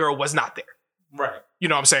you if my girl was not there. Right. You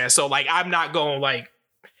know what I'm saying? So like, I'm not going like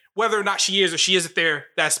whether or not she is or she isn't there.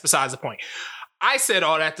 That's besides the point. I said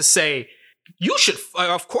all that to say, you should,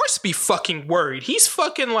 of course, be fucking worried. He's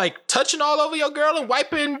fucking like touching all over your girl and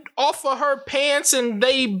wiping off of her pants, and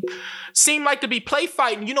they seem like to be play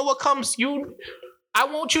fighting. You know what comes? I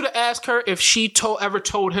want you to ask her if she ever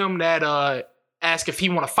told him that. Ask if he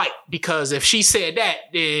want to fight, because if she said that,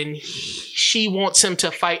 then she wants him to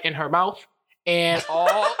fight in her mouth and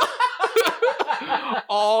all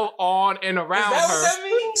on and around her. What that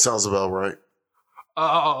means? Sounds about right.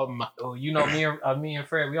 Oh, you know me and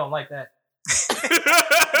Fred, we don't like that.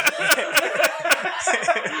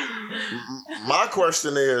 My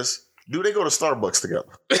question is, do they go to Starbucks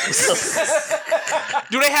together?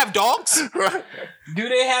 Do they have dogs? Right. Do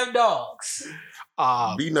they have dogs?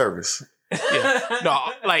 Be nervous. Yeah. No,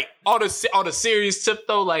 like on a serious tip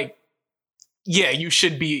though, like yeah, you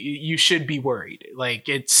should be worried. Like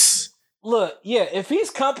it's if he's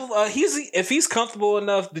comfortable, if he's comfortable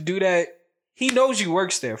enough to do that, he knows you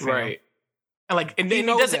works there, fam. Right? And like, and then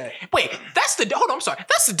he doesn't. That. Wait, that's the hold on. I'm sorry.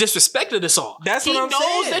 That's the disrespect of this all. That's what I'm saying.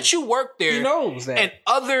 He knows that you work there. He knows that. And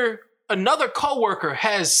another coworker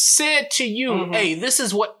has said to you, "Hey, this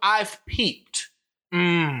is what I've peeped."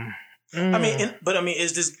 I mean,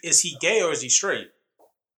 is he gay or is he straight?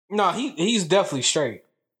 No, he's definitely straight.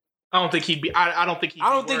 I don't think he'd be. I don't think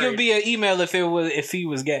it'd be an email if he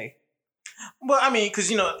was gay. Well, I mean, because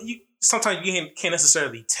sometimes you can't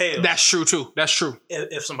necessarily tell. That's true too. That's true.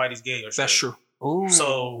 If somebody's gay or straight. That's true. Ooh,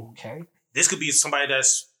 so okay, this could be somebody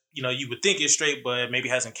that's you would think is straight, but maybe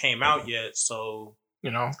hasn't came out yet. So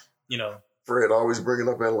Fred always bringing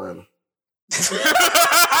up Atlanta.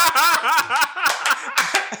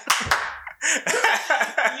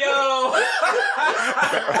 Yo.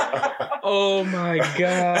 Oh my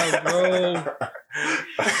God, bro.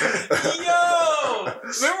 Yo.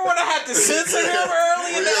 Remember when I had to censor him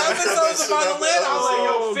early in the episodes about Atlanta? I was like,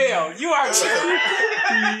 yo, Phil, you are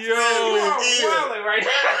you are wilding right now.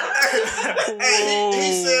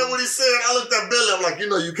 He said what he said. I looked at Billy. I'm like,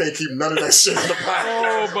 you can't keep none of that shit in the pot.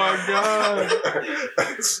 Oh my god.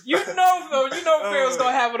 Phil's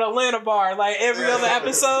gonna have an Atlanta bar like every other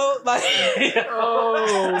episode. Like,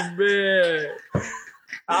 oh man.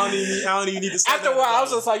 I don't even need to say After a while, I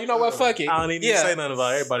was just like, you know what? Fuck it. I don't even need to say nothing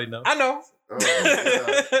about it. Everybody knows. I know.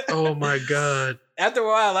 Oh my god. After a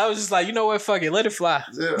while, I was just like, you know what? Fuck it. Let it fly.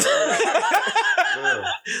 Yeah.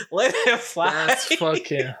 Let it fly. That's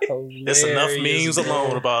fucking hilarious. There's enough memes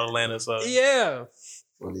alone about Atlanta. So yeah.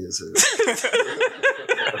 Funny as hell.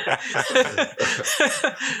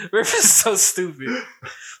 Riff is so stupid,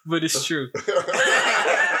 but it's true.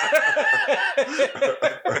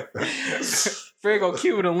 Fred gonna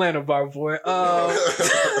keep it Atlanta bar, boy. I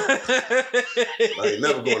ain't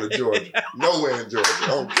never going to Georgia. Nowhere in Georgia. I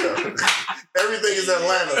don't care. Everything is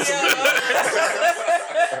Atlanta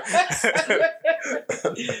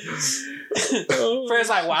to me. Fred's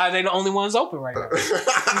like, why are they the only ones open right now?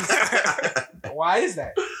 Why is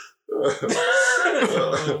that?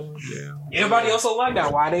 Everybody else don't like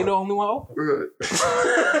that. Why are they the only one open?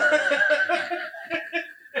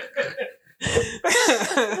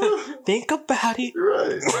 Think about it.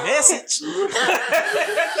 Right. Message. This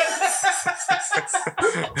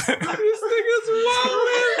nigga's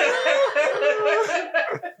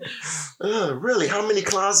wild. Really? How many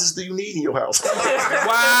closets do you need in your house? Wow.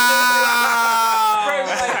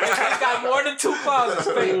 He's got more than 2 closets.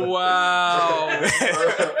 Wow.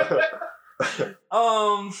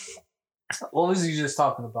 What was he just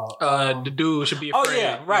talking about? The dude should be afraid. Oh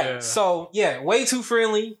yeah, right. Yeah. So yeah, way too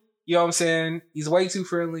friendly. You know what I'm saying? He's way too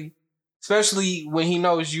friendly, especially when he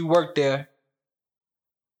knows you work there.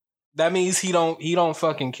 That means he don't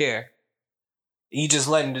fucking care. He just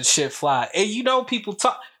letting the shit fly. And people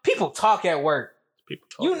talk at work.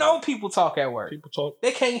 People talk at work. People talk.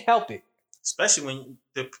 They can't help it. especially when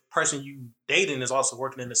the person you dating is also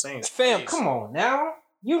working in the same Fam, space. come on now.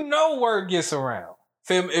 Word gets around.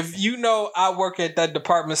 Fam, if I work at that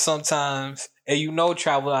department sometimes, and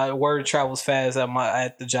word travels fast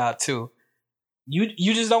at the job too.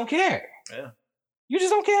 You just don't care. Yeah. You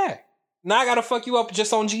just don't care. Now I gotta fuck you up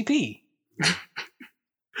just on GP.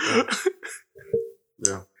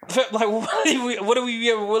 Yeah. Like what are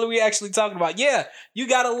we actually talking about? Yeah, you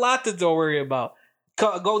got a lot to don't worry about.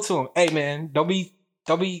 Go to him. Hey man, don't be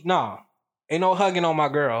nah. Ain't no hugging on my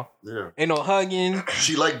girl. Yeah. Ain't no hugging.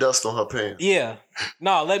 She like dust on her pants. Yeah.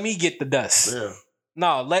 No, let me get the dust. Yeah.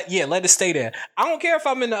 No, let it stay there. I don't care if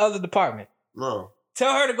I'm in the other department. No.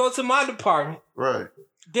 Tell her to go to my department. Right.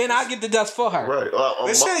 Then I get the dust for her. Right.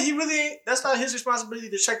 But shit, he really that's not his responsibility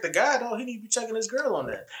to check the guy though. He need to be checking his girl on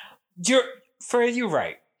that. You're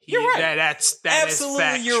right. You're right. That absolutely is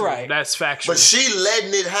factual. You're right. That's factual. But she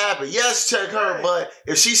letting it happen. Yes, check her, but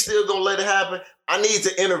if she's still gonna let it happen, I need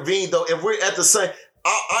to intervene though. If we're at the same,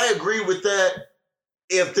 I agree with that.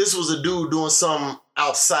 If this was a dude doing something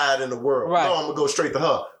outside in the world, right. No, I'm gonna go straight to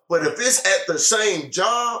her. But if it's at the same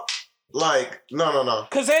job, like no.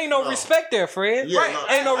 Cause there ain't no respect there, Fred. Yeah, right?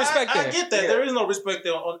 Ain't no respect there. I get that. Yeah. There is no respect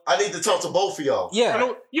there. I need to talk to both of y'all.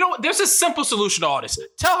 Yeah. You know what? There's a simple solution to all this.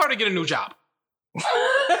 Tell her to get a new job.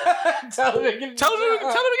 Tell her to get a new job.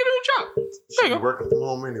 She be working from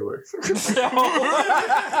home anyway.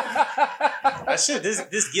 That shit.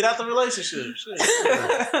 This get out the relationship. Shit.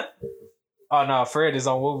 Oh no, Fred is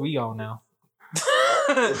on what we on now.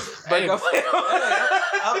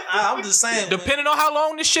 I'm just saying. Depending on how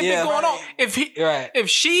long this shit been going on, if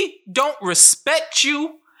she don't respect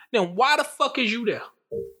you, then why the fuck is you there?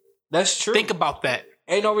 That's true. Think about that.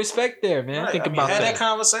 Ain't no respect there, man. Right. Think about have that. that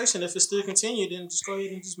conversation. If it still continue, then just go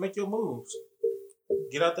ahead and just make your moves.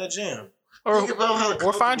 Get out that jam. Think about how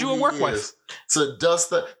or find you a work wife. To dust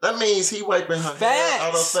that means he wiping her hair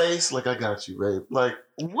out her face. Like, I got you, babe. Like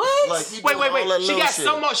what? Like he wait. She got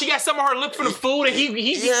shit. She got some of her lip for the food, and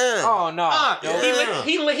he yeah. Oh no.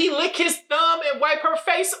 He lick his thumb and wipe her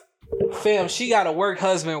face. Fam, she got a work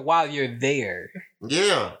husband while you're there.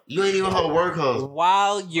 Yeah, you ain't even her work husband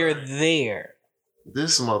while you're there.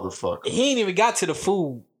 This motherfucker. He ain't even got to the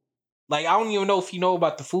food. Like, I don't even know if he know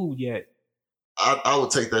about the food yet. I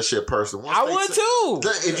would take that shit personal. I would too.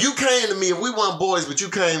 If you came to me, if we weren't boys, but you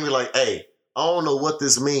came to me like, hey, I don't know what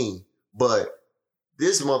this mean, but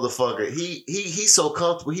this motherfucker, he's so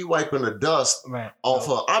comfortable, he wiping the dust off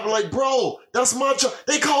her. I'd be like, bro, that's my job.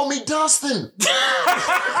 They call me Dustin.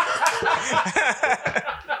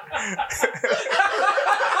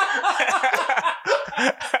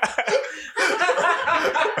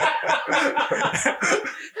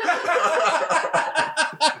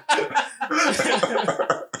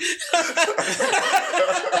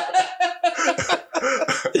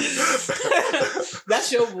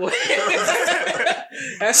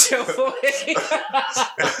 That's your boy.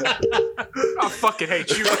 I fucking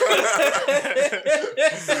hate you.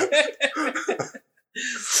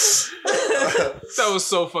 That was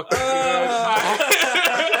so fucking good.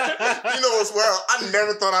 You know what's wild? I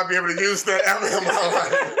never thought I'd be able to use that ever in my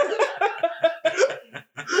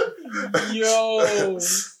life. Yo.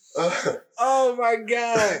 Oh my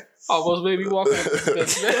God. Almost made me walk off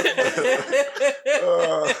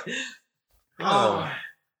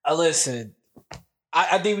listen.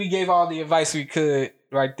 I think we gave all the advice we could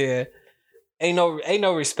right there. Ain't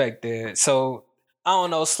no respect there. So I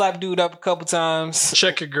don't know, slap dude up a couple times.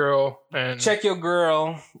 Check your girl. Check your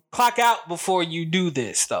girl. Clock out before you do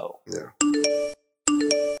this, though. Yeah.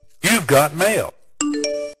 You've got mail.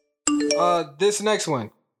 This next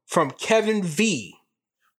one from Kevin V.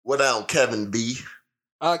 What down, Kevin V?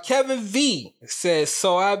 Kevin V says,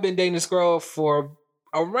 so I've been dating this girl for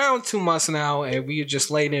around 2 months now, and we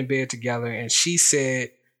just laid in bed together, and she said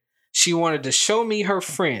she wanted to show me her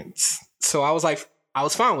friends. So I was like, I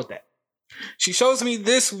was fine with that. She shows me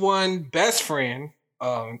this one best friend,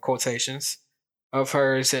 in quotations, of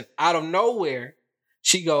hers, and out of nowhere,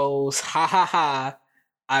 she goes, ha ha ha,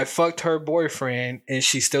 I fucked her boyfriend, and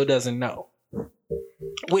she still doesn't know.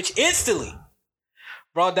 Which instantly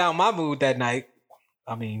brought down my mood that night.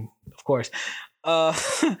 I mean, of course.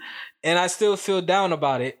 And I still feel down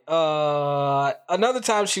about it. Another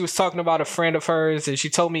time she was talking about a friend of hers, and she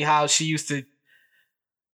told me how she used to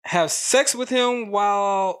have sex with him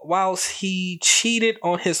whilst he cheated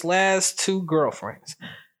on his last 2 girlfriends.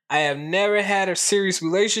 I have never had a serious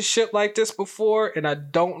relationship like this before, and I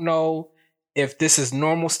don't know if this is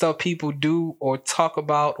normal stuff people do or talk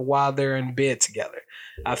about while they're in bed together.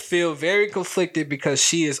 I feel very conflicted because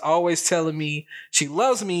she is always telling me she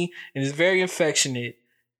loves me and is very affectionate.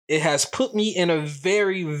 It has put me in a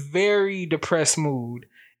very, very depressed mood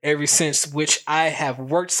ever since, which I have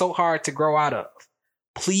worked so hard to grow out of.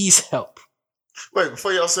 Please help. Wait,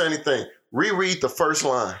 before y'all say anything, reread the first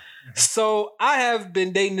line. So I have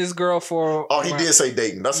been dating this girl for... Oh, he did say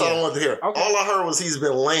dating. That's all I wanted to hear. Okay. All I heard was he's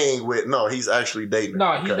been laying with... No, he's actually dating.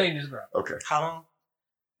 No, he's dating this girl. Okay. How long?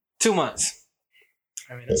 2 months.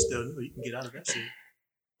 I mean, that's still new. You can get out of that shit.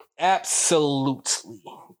 Absolutely.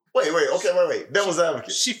 Wait. Devil's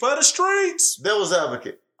advocate. She for the streets. Devil's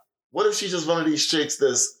advocate. What if she's just one of these chicks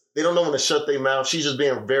they don't know when to shut their mouth? She's just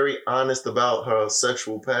being very honest about her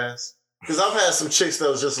sexual past. Because I've had some chicks that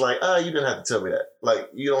was just like, you didn't have to tell me that. Like,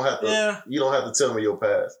 you don't have to tell me your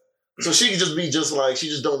past. So she could just be just like, she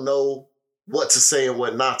just don't know what to say and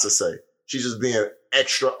what not to say. She's just being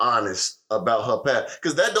extra honest about her past.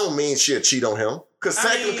 Because that don't mean she'll cheat on him. Because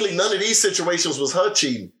technically, none of these situations was her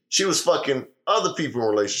cheating. She was fucking other people in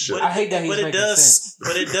relationships. I hate that he's making sense.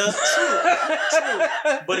 But it does, true.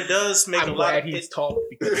 But it does make a lot of he's talked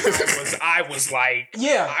because I was like,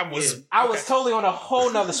 I was totally on a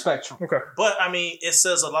whole nother spectrum. Okay. But I mean, it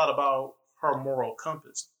says a lot about her moral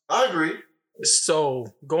compass. I agree.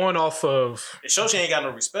 So going off of, it shows she ain't got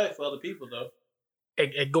no respect for other people though.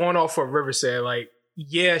 And going off what River said, like,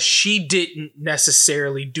 yeah, she didn't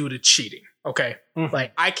necessarily do the cheating. Okay. Mm-hmm.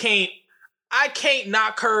 Like I can't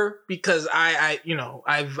knock her because I've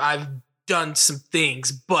done some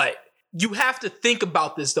things, but you have to think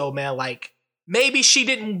about this though, man. Like maybe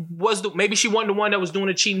she wasn't the one that was doing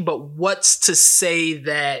the cheating, but what's to say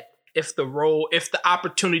that if the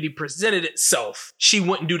opportunity presented itself, she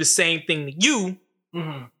wouldn't do the same thing to you,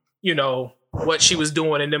 you know, what she was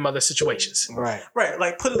doing in them other situations. Right.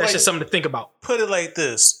 Like that's just something to think about. Put it like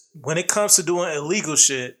this. When it comes to doing illegal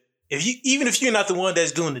shit, even if you're not the one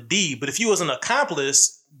that's doing the deed, but if you was an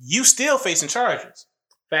accomplice, you still facing charges.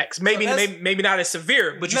 Facts. Maybe not as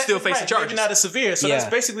severe, but you still facing charges. Maybe not as severe. So that's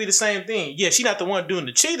basically the same thing. Yeah, she's not the one doing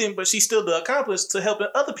the cheating, but she's still the accomplice to helping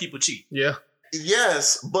other people cheat. Yeah.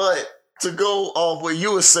 Yes, but to go off what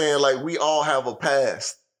you were saying, like we all have a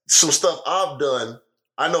past. Some stuff I've done,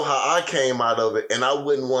 I know how I came out of it, and I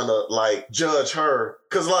wouldn't want to like judge her.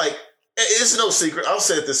 Cause like, it's no secret. I've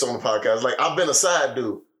said this on the podcast. Like I've been a side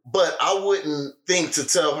dude. But I wouldn't think to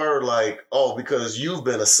tell her like, oh, because you've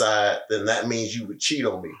been a side, then that means you would cheat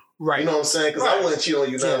on me. Right. You know what I'm saying? Because I wouldn't cheat on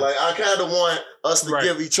you now. Like, I kind of want us to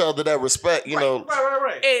give each other that respect, you know.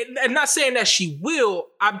 Right. And not saying that she will.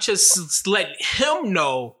 I'm just letting him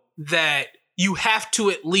know that you have to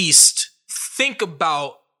at least think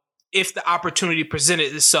about if the opportunity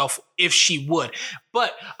presented itself, if she would.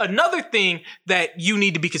 But another thing that you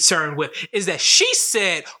need to be concerned with is that she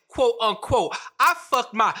said, quote unquote, I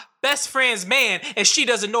fucked my best friend's man and she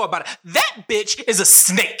doesn't know about it. That bitch is a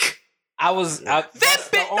snake. Hold on.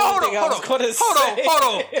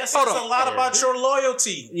 That says a lot about your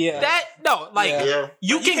loyalty. Yeah.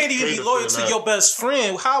 You can't even be loyal to your best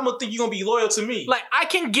friend. How am I think you gonna be loyal to me? Like, I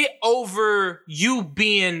can get over you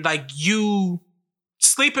being like you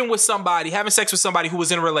sleeping with somebody, having sex with somebody who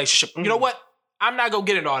was in a relationship. You know what? I'm not gonna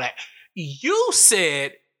get into all that. You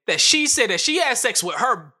said that she had sex with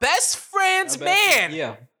her best friend's man.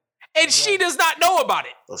 Yeah. And she does not know about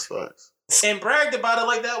it. That's facts. And bragged about it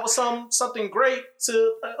like that was something great of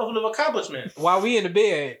an accomplishment. While we in the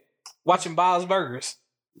bed watching Bob's Burgers.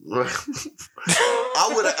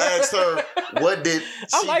 I would have asked her, what did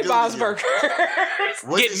I like Bob's Burgers.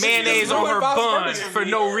 Get mayonnaise on her bun for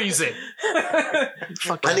no reason.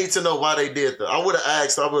 I need to know why they did that. I would have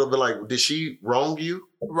asked, I would have been like, did she wrong you?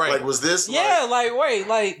 Right. Like, was this did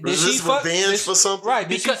she fuck revenge for something? Right.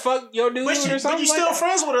 Did she fuck your dude or something? But you still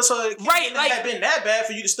friends with her, so it can't have been that bad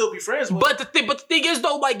for you to still be friends with her. But the thing is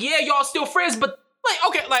though, like, yeah, y'all still friends, but like,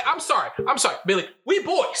 okay, like, I'm sorry, Billy. We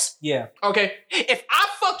boys. Yeah. Okay? If I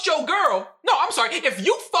fucked your girl, no, I'm sorry. If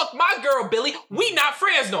you fucked my girl, Billy, we not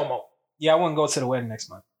friends no more. Yeah, I wouldn't go to the wedding next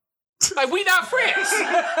month. Like, we not friends.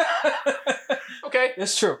 Okay?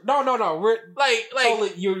 It's true. No. We're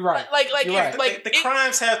totally, you're right. The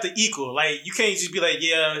crimes have to equal. Like, you can't just be like,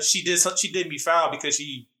 yeah, she did me foul because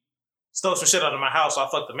she stole some shit out of my house, so I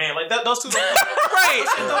fucked the man. Like that, those two don't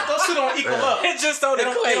right. Those two don't equal up. It just don't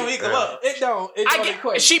equate. They don't equal up. It don't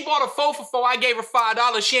equate. She bought a 4 for $4. I gave her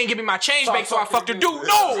 $5. She ain't give me my change back, so I fucked her dude.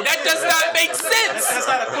 No, that does not make sense. That's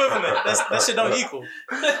not equivalent. That shit don't equal.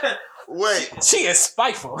 Wait. She is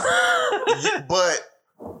spiteful. But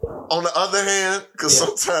on the other hand, because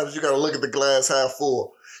sometimes you got to look at the glass half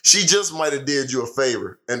full, she just might have did you a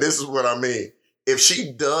favor. And this is what I mean. If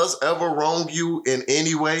she does ever wrong you in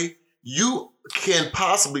any way, you can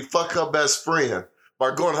possibly fuck her best friend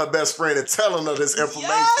by going to her best friend and telling her this information.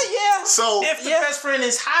 Yeah. So if the best friend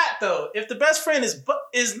is hot though, if the best friend is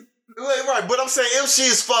right, but I'm saying if she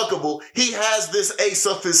is fuckable, he has this ace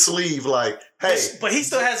up his sleeve. Like, hey, but he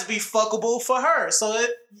still has to be fuckable for her. So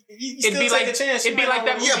you still take a chance. It'd be like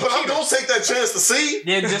that movie. Yeah, but I'm gonna take that chance to see.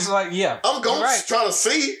 Yeah, just like I'm gonna try to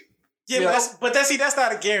see. Yeah, but that's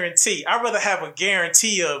not a guarantee. I'd rather have a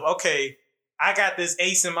guarantee of, okay, I got this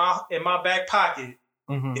ace in my back pocket.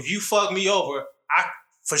 Mm-hmm. If you fuck me over, I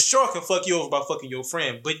for sure can fuck you over by fucking your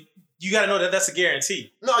friend. But you gotta know that that's a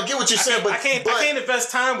guarantee. No, I get what you're saying, but I can't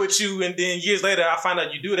invest time with you, and then years later I find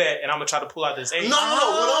out you do that, and I'm gonna try to pull out this ace. No.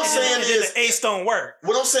 What I'm saying is the ace don't work.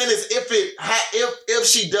 What I'm saying is if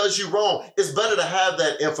she does you wrong, it's better to have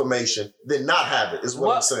that information than not have it. Is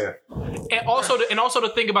what I'm saying. And also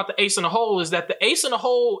the thing about the ace in the hole is that the ace in the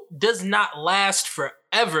hole does not last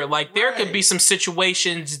forever. Like there could be some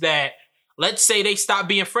situations that, let's say they stop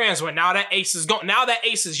being friends when now that ace is gone. Now that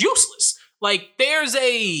ace is useless. Like there's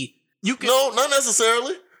no, not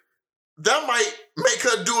necessarily. That might make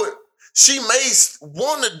her do it. She may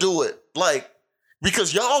want to do it, like,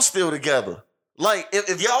 because y'all still together. Like,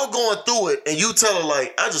 if y'all going through it and you tell her,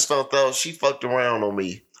 like, I just found out she fucked around on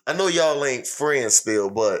me. I know y'all ain't friends still,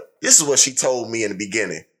 but this is what she told me in the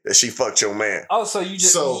beginning, that she fucked your man. Oh, so you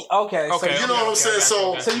just... Okay. So you know what I'm saying?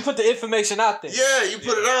 So you put the information out there. Yeah, you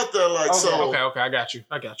put it out there, like, so... Okay, I got you.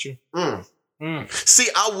 See,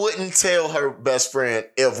 I wouldn't tell her best friend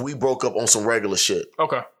if we broke up on some regular shit.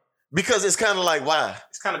 Okay. Because it's kind of like, why?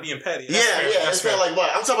 It's kind of being petty. It's kind of like,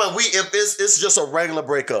 why? I'm talking about if it's just a regular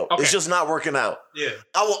breakup. Okay. It's just not working out. Yeah.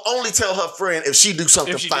 I will only tell her friend if she do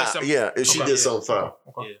something foul. Yeah, if she did something foul.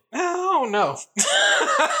 Okay. I don't know.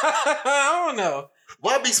 I don't know.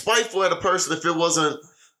 Why be spiteful at a person if it wasn't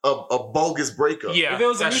a bogus breakup? Yeah. If it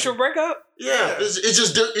was a mutual breakup? Yeah. It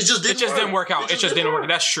just didn't work out. It just didn't work.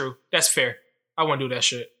 That's true. That's fair. I wouldn't do that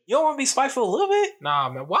shit. You don't want to be spiteful a little bit? Nah,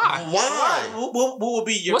 man. Why? What would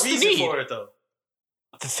be your reason for it though?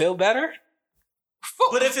 To feel better?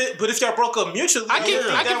 But if y'all broke up mutually, I think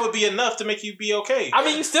that would be enough to make you be okay. I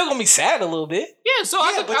mean, you still gonna be sad a little bit. Yeah, so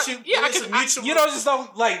you don't just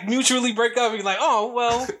don't like mutually break up and be like, oh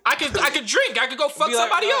well. I could drink. I could go fuck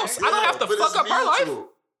somebody else. I don't have to fuck up her life.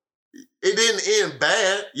 It didn't end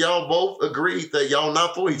bad. Y'all both agreed that y'all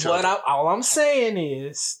not for each other. All I'm saying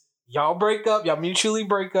is, y'all break up. Y'all mutually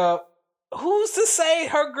break up. Who's to say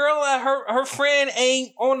her girl and her friend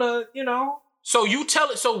ain't on a, you know? So you tell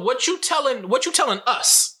it. So what you telling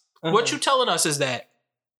us? Mm-hmm. What you telling us is that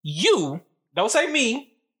you don't say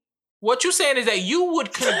me. What you saying is that you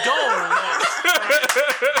would condone.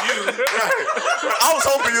 I was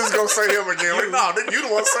hoping you was gonna say him again. Like, no, you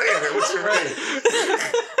the one saying it. What you mean?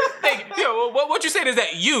 Hey, what you saying is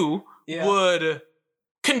that you would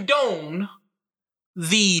condone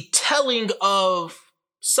the telling of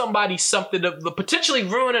somebody something to potentially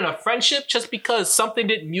ruining a friendship just because something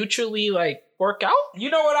didn't mutually like work out? You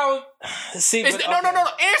know what I would see? No.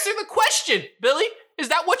 Answer the question, Billy. Is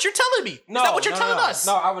that what you're telling me? Is that what you're telling us?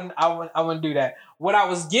 No, I wouldn't do that. What I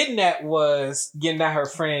was getting at was getting at her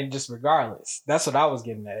friend just regardless. That's what I was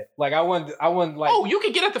getting at. Like I wouldn't like. Oh, you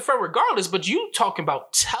can get at the friend regardless, but you talking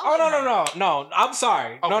about telling? Oh no. I'm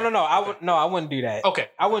sorry. Okay. No. I wouldn't do that. Okay,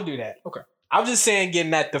 I wouldn't do that. Okay, I'm just saying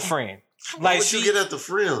getting at the friend. Why would you get at the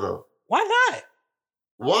friend though? Why not?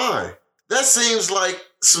 Why? That seems like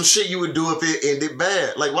some shit you would do if it ended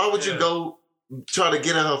bad. Like why would you go try to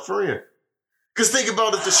get at her friend? Because think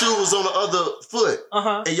about if the shoe was on the other foot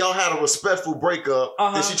and y'all had a respectful breakup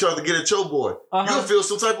and she tried to get at your boy. You would feel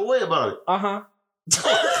some type of way about it.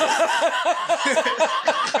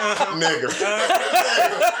 Nigga.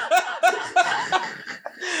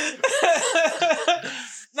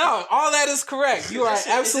 No, all that is correct. You are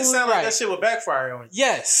absolutely right. Like that shit would backfire on you.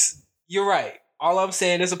 Yes, you're right. All I'm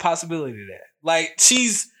saying is a possibility to that. Like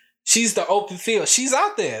she's the open field. She's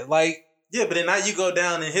out there. Like. Yeah, but then now you go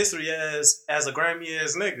down in history as a Grammy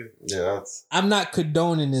ass nigga. Yeah. I'm not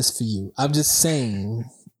condoning this for you. I'm just saying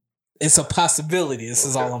it's a possibility. This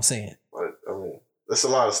is all I'm saying. I mean, there's a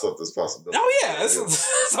lot of stuff that's possible. Oh yeah, it's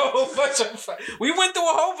a whole bunch of. We went through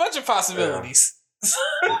a whole bunch of possibilities.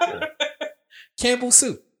 Yeah. Okay. Campbell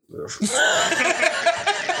soup.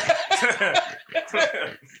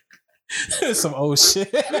 Some old shit.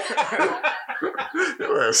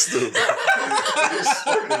 You're ass stupid.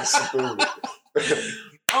 You're stupid.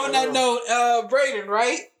 On that note, Braden,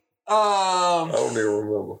 right? I don't even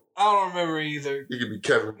remember. I don't remember either. You could be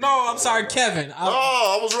Kevin. No, I'm sorry, Kevin.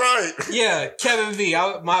 I was right. Yeah, Kevin V.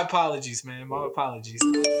 My apologies, man. My apologies.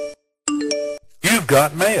 You've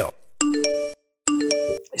got mail.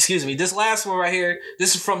 Excuse me. This last one right here.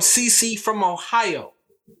 This is from CC from Ohio.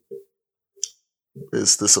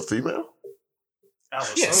 Is this a female?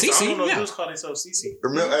 Yeah, CC. I don't know who's calling himself CC.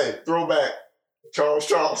 Remember, hey, throwback. Charles.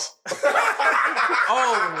 Oh,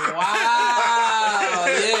 wow.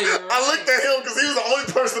 Yeah, right. I looked at him because he was the only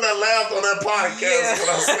person that laughed on that podcast when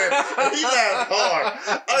I said it. He laughed hard.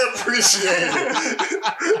 I appreciate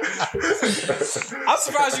it. I'm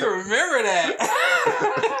surprised you remember that.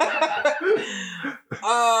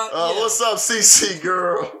 What's up, CC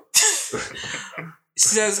girl? She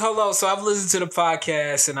says, hello. So I've listened to the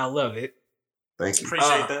podcast and I love it. Thank you.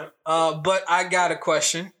 Appreciate that. But I got a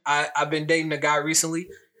question. I've been dating a guy recently.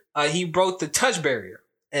 He broke the touch barrier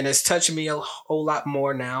and it's touching me a whole lot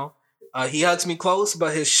more now. He hugs me close,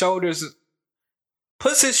 but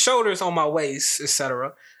puts his shoulders on my waist,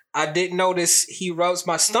 etc. I didn't notice he rubs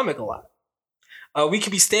my stomach a lot. We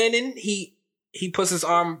could be standing. He puts his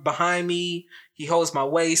arm behind me. He holds my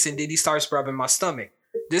waist and then he starts rubbing my stomach.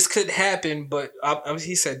 This could happen, but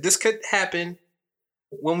he said this could happen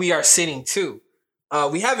when we are sitting too.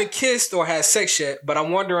 We haven't kissed or had sex yet, but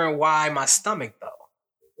I'm wondering why my stomach though.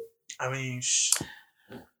 I mean,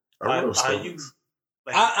 are you?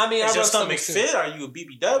 Like, is your stomach fit? Are you a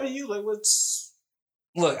BBW? Like, what's?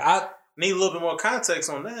 Look, I need a little bit more context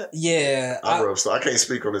on that. Yeah, I rub stomach. I can't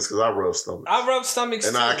speak on this because I rub stomach. I rub stomachs,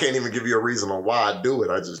 and I can't even give you a reason on why I do it.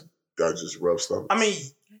 I just rub stomach. I mean,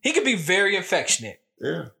 he could be very affectionate.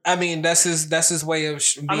 Yeah, I mean that's his way of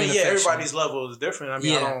being everybody's level is different. I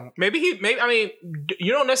mean, maybe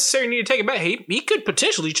you don't necessarily need to take it back. He could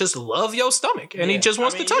potentially just love your stomach and he just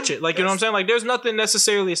wants to touch it. Like, you know what I'm saying? Like, there's nothing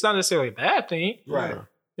necessarily. It's not necessarily a bad thing, right?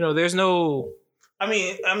 You know, there's no. I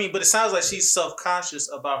mean, but it sounds like she's self-conscious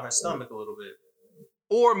about her stomach a little bit.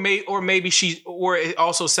 Or maybe it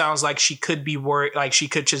also sounds like she could be worried, like she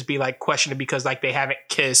could just be like questioning because like they haven't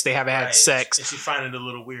kissed, they haven't had sex, and she finding it a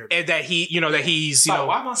little weird, and that he's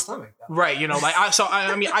why my stomach, right? You know, like I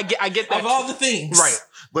get that of all the things, right?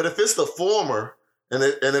 But if it's the former, and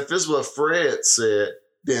if it's what Fred said,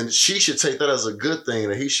 then she should take that as a good thing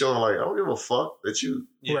that he's showing. Like, I don't give a fuck that you,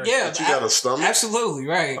 that you got a stomach. Absolutely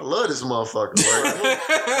right. I love this motherfucker.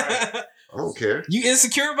 Right? I don't care. You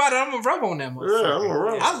insecure about it? I'm gonna rub on that motherfucker. Yeah, I'm gonna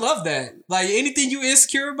rub. I love that. Like anything you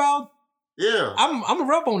insecure about, yeah, I'm gonna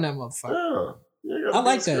rub on that motherfucker. Yeah, I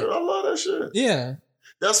like that. I love that shit. Yeah,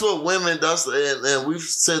 that's what women. And we've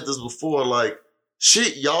said this before. Like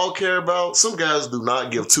shit, y'all care about. Some guys do not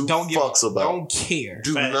give two fucks about. Don't care.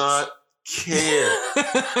 Do not care.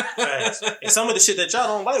 And some of the shit that y'all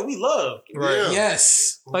don't like, we love. Right. Yeah.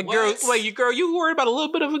 Yes. Like girl, you worried about a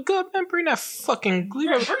little bit of a gut, man? Bring that fucking bring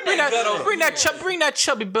that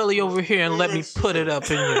chubby belly over here and let me put it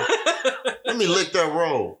up in you. Let me lick that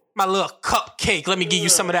roll. My little cupcake. Let me give you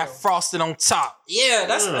some of that frosting on top. Yeah,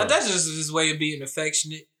 that's just his way of being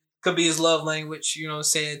affectionate. Could be his love language, you know what I'm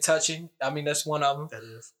saying? Touching. I mean, that's one of them. That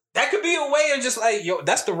is. That could be a way of just like, yo,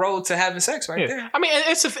 that's the road to having sex right there. I mean,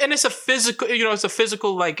 it's a physical, it's a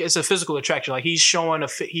physical attraction. Like he's showing a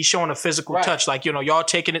physical touch. Like, y'all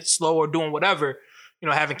taking it slow or doing whatever,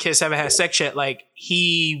 having kids, haven't had sex yet. Like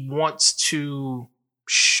he wants to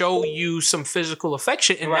show you some physical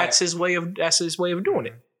affection, and that's his way of doing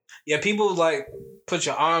it. Yeah, people like put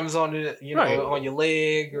your arms on it, on your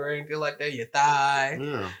leg or anything like that, your thigh,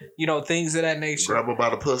 things of that nature. Grab her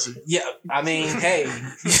by the pussy. Yeah, I mean, hey,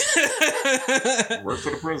 work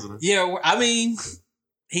for the president. Yeah, I mean,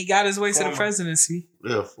 he got his way to the presidency.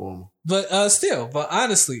 Yeah, former. But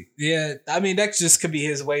honestly, yeah, I mean, that just could be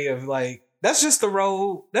his way of like, that's just the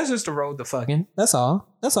road. That's just the road to fucking. That's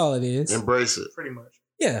all. That's all it is. Embrace it. Pretty much.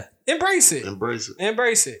 Yeah, embrace it. Embrace it.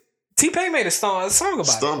 Embrace it. T-Pain made a song about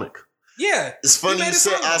Stomach. it. Yeah. It's funny you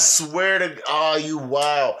said, I swear to I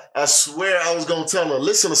swear I was going to tell her,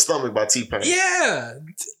 listen to Stomach by T-Pain. Yeah.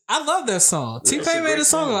 I love that song. Yeah, T-Pain made a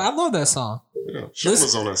song. I love that song. Yeah.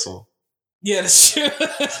 Sugar's on that song. Yeah, that's true. I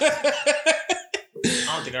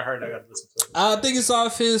don't think I heard that. I got to listen to it. I think it's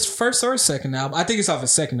off his first or second album. I think it's off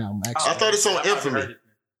his second album, actually. I thought it's on Infamy.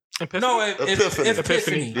 Epiphany? No,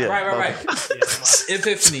 Epiphany. Yeah, right.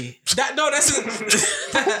 Epiphany. That's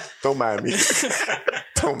Don't mind me.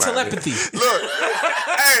 Don't mind telepathy. Me. Look,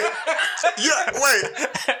 hey, you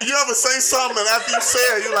ever say something and after you say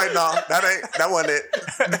it, you're like, no, that wasn't it.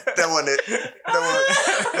 That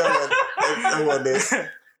wasn't it.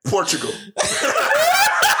 Portugal.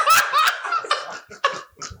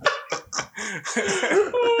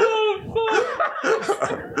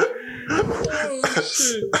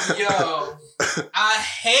 Yo, I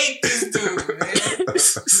hate this dude, man.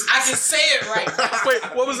 I can say it right now. Wait,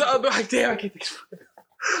 what was the other? Damn, I can't think.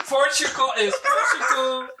 Portugal is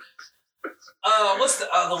Portugal. What's the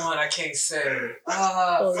other one I can't say? Fuck,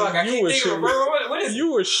 I can't think of it. What is it?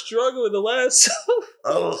 You were struggling the last.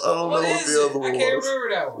 I don't know what the other one was. I can't remember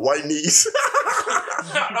that one. White knees.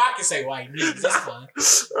 No, I can say white knees. That's fine.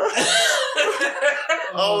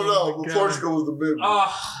 Oh no, but Portugal was the big one.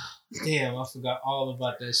 Damn, I forgot all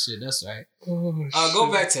about that shit. That's right. Go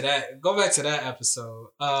back to that. Go back to that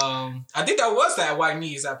episode. I think that was that white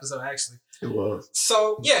knees episode actually. It was.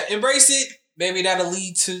 So yeah, embrace it. Maybe that'll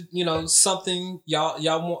lead to something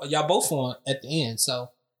y'all both want at the end. So,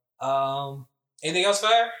 anything else,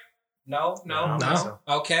 Fire? No. So.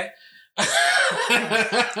 Okay.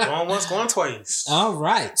 Going once, going twice. All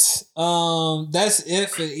right. That's it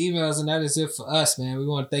for emails, and that is it for us, man. We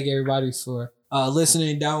want to thank everybody for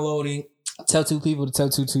listening, downloading. Tell two people to tell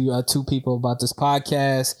two people about this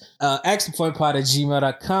podcast.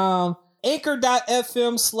 AskThePointPod@gmail.com.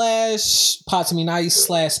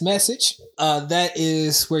 Anchor.fm/PodToMeNice/message. That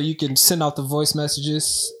is where you can send out the voice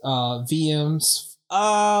messages, VMs.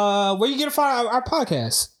 Where you get find our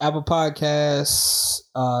podcast, Apple Podcasts,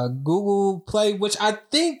 Google Play, which I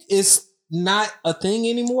think is not a thing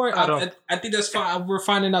anymore. I think that's fine. We're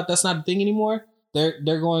finding out that's not a thing anymore.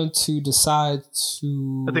 They're going to decide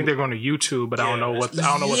to. I think they're going to YouTube, but I don't know what.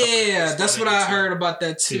 Yeah, that's what I heard about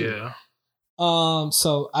that too. Yeah.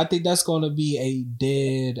 So I think that's going to be a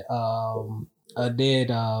dead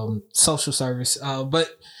social service.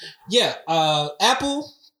 But yeah,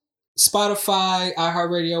 Apple, Spotify,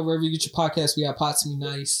 iHeartRadio, wherever you get your podcast, we have Pod to Me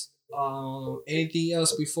Nice. Anything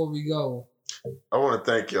else before we go? I want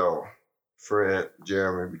to thank y'all, Fred,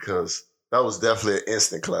 Jeremy, because that was definitely an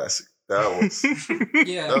instant classic. That was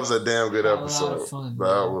that was a damn good episode. A lot of fun,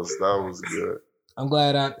 that was good. I'm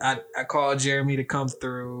glad I called Jeremy to come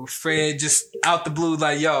through. Fred just out the blue,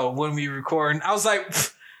 like, yo, when we recording? I was like,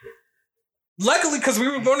 luckily, because we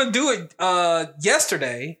were going to do it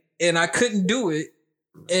yesterday, and I couldn't do it.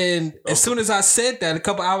 And as soon as I said that, a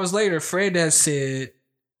couple hours later, Fred has said,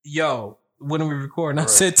 yo, when are we recording? I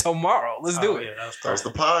said, tomorrow. Let's do it. Yeah, that's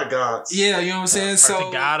the pod gods. Yeah, you know what I'm saying? So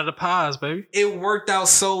the god of the pods, baby. It worked out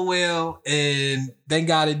so well, and thank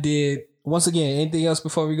God it did. Once again, anything else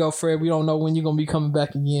before we go, Fred? We don't know when you're going to be coming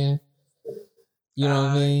back again. You know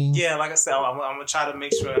what I mean? Yeah, like I said, I'm going to try to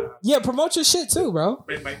make sure. Yeah, promote your shit too, bro.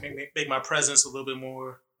 Make my presence a little bit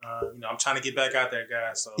more. I'm trying to get back out there,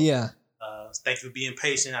 guys. So yeah. Thank you for being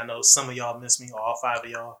patient. I know some of y'all miss me, all 5 of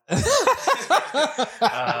y'all.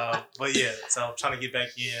 But yeah, so I'm trying to get back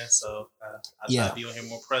in. So I try to be on here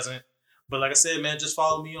more present. But like I said, man, just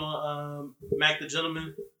follow me on Mac the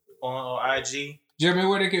Gentleman on IG. Jeremy,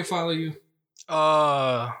 where they can follow you?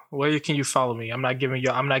 Where can you follow me? I'm not giving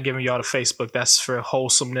y'all the Facebook. That's for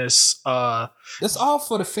wholesomeness. That's all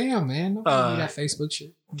for the fam, man. Nobody need that Facebook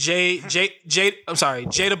shit. I'm sorry,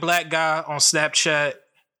 Jay the Black Guy on Snapchat.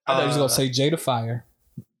 I thought you was gonna say Jay the Fire.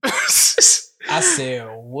 I said,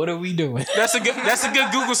 what are we doing? That's a good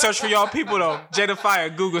Google search for y'all people though. Jada Fire,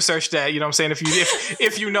 Google search that. You know what I'm saying?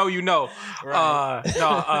 If you know, you know. Right.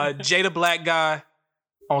 Jada Black Guy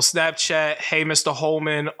on Snapchat. Hey, Mr.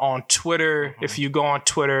 Holman on Twitter. Mm-hmm. If you go on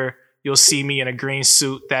Twitter, you'll see me in a green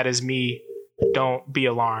suit. That is me. Don't be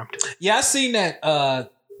alarmed. Yeah, I seen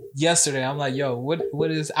that yesterday. I'm like, yo,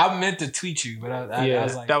 what is? I meant to tweet you, but I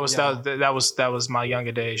was like, that was my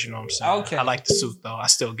younger days. You know what I'm saying? Okay. I like the suit though. I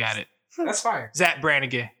still got it. That's fire. Zach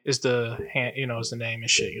Brannigan is the is the name and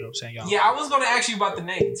shit. You know what I'm saying, y'all? Yeah, I was gonna ask you about the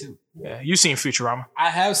name too. Yeah, you seen Futurama? I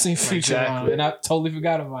have seen Futurama, exactly. And I totally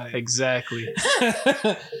forgot about it. Exactly.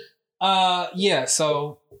 Yeah.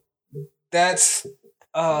 So that's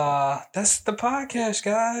the podcast,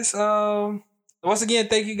 guys. Once again,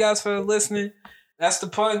 thank you guys for listening. That's the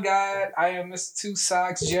Pun Guide. I am Mr. Two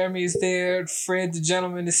Socks. Jeremy is there. Fred the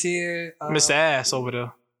gentleman is here. Mr. Ass over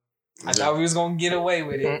there. I thought we was gonna get away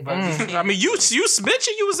with it, but I mean, you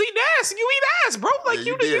mentioned you was eating ass. You eat ass, bro. Like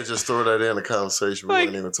you did just throw that in the conversation. We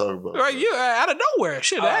didn't even talk about. Right, you out of nowhere.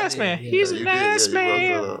 Shit, ass man. Yeah. He's an ass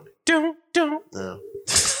man. Don't. Yeah.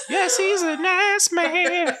 Yes, he's an ass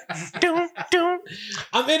man. Don't.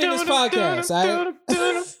 I'm ending this podcast.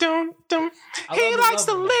 He likes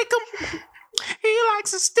to lick him. He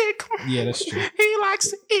likes to stick him. Yeah, that's true. He likes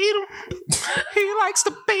to eat him. He likes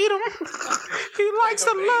to beat him. He likes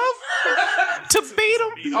to love to beat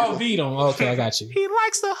him. Oh, beat him. Okay, I got you. He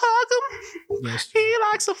likes to hug him. Yes. He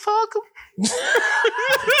likes to fuck him.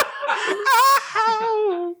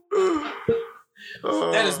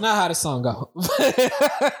 That is not how the song goes.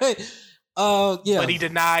 Yeah. But he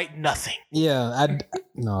denied nothing. Yeah, I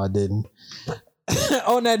didn't.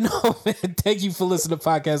 On that note, man, thank you for listening to the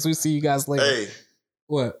podcast. We'll see you guys later. Hey.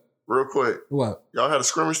 What? Real quick. What? Y'all had a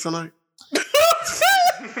scrimmage tonight? I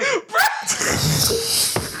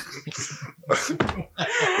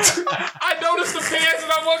noticed the pants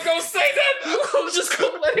and I wasn't going to say that. I was just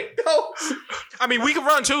going to let it go. I mean, we can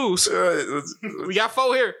run twos. We got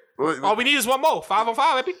 4 here. All we need is one more. 5 on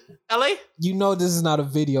 5, baby. LA? You know this is not a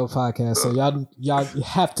video podcast, so y'all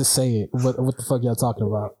have to say it. What the fuck y'all talking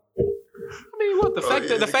about? I mean, what the fact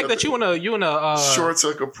that you in a shorts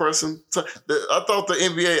are compressing. I thought the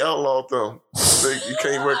NBA outlawed them. You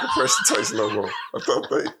can't wear compression tights no more. I thought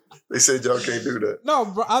they said y'all can't do that. No,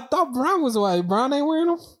 bro, I thought Brown was white. Brown ain't wearing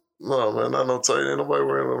them. No, man, not no tight. Ain't nobody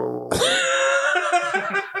wearing them no more.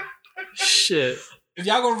 Shit. If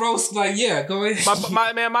y'all gonna roast, like, yeah, go ahead.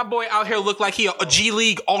 My boy out here look like he a G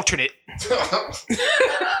League alternate.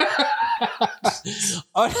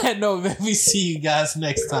 On that note, let me see you guys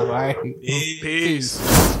next time. All right, peace.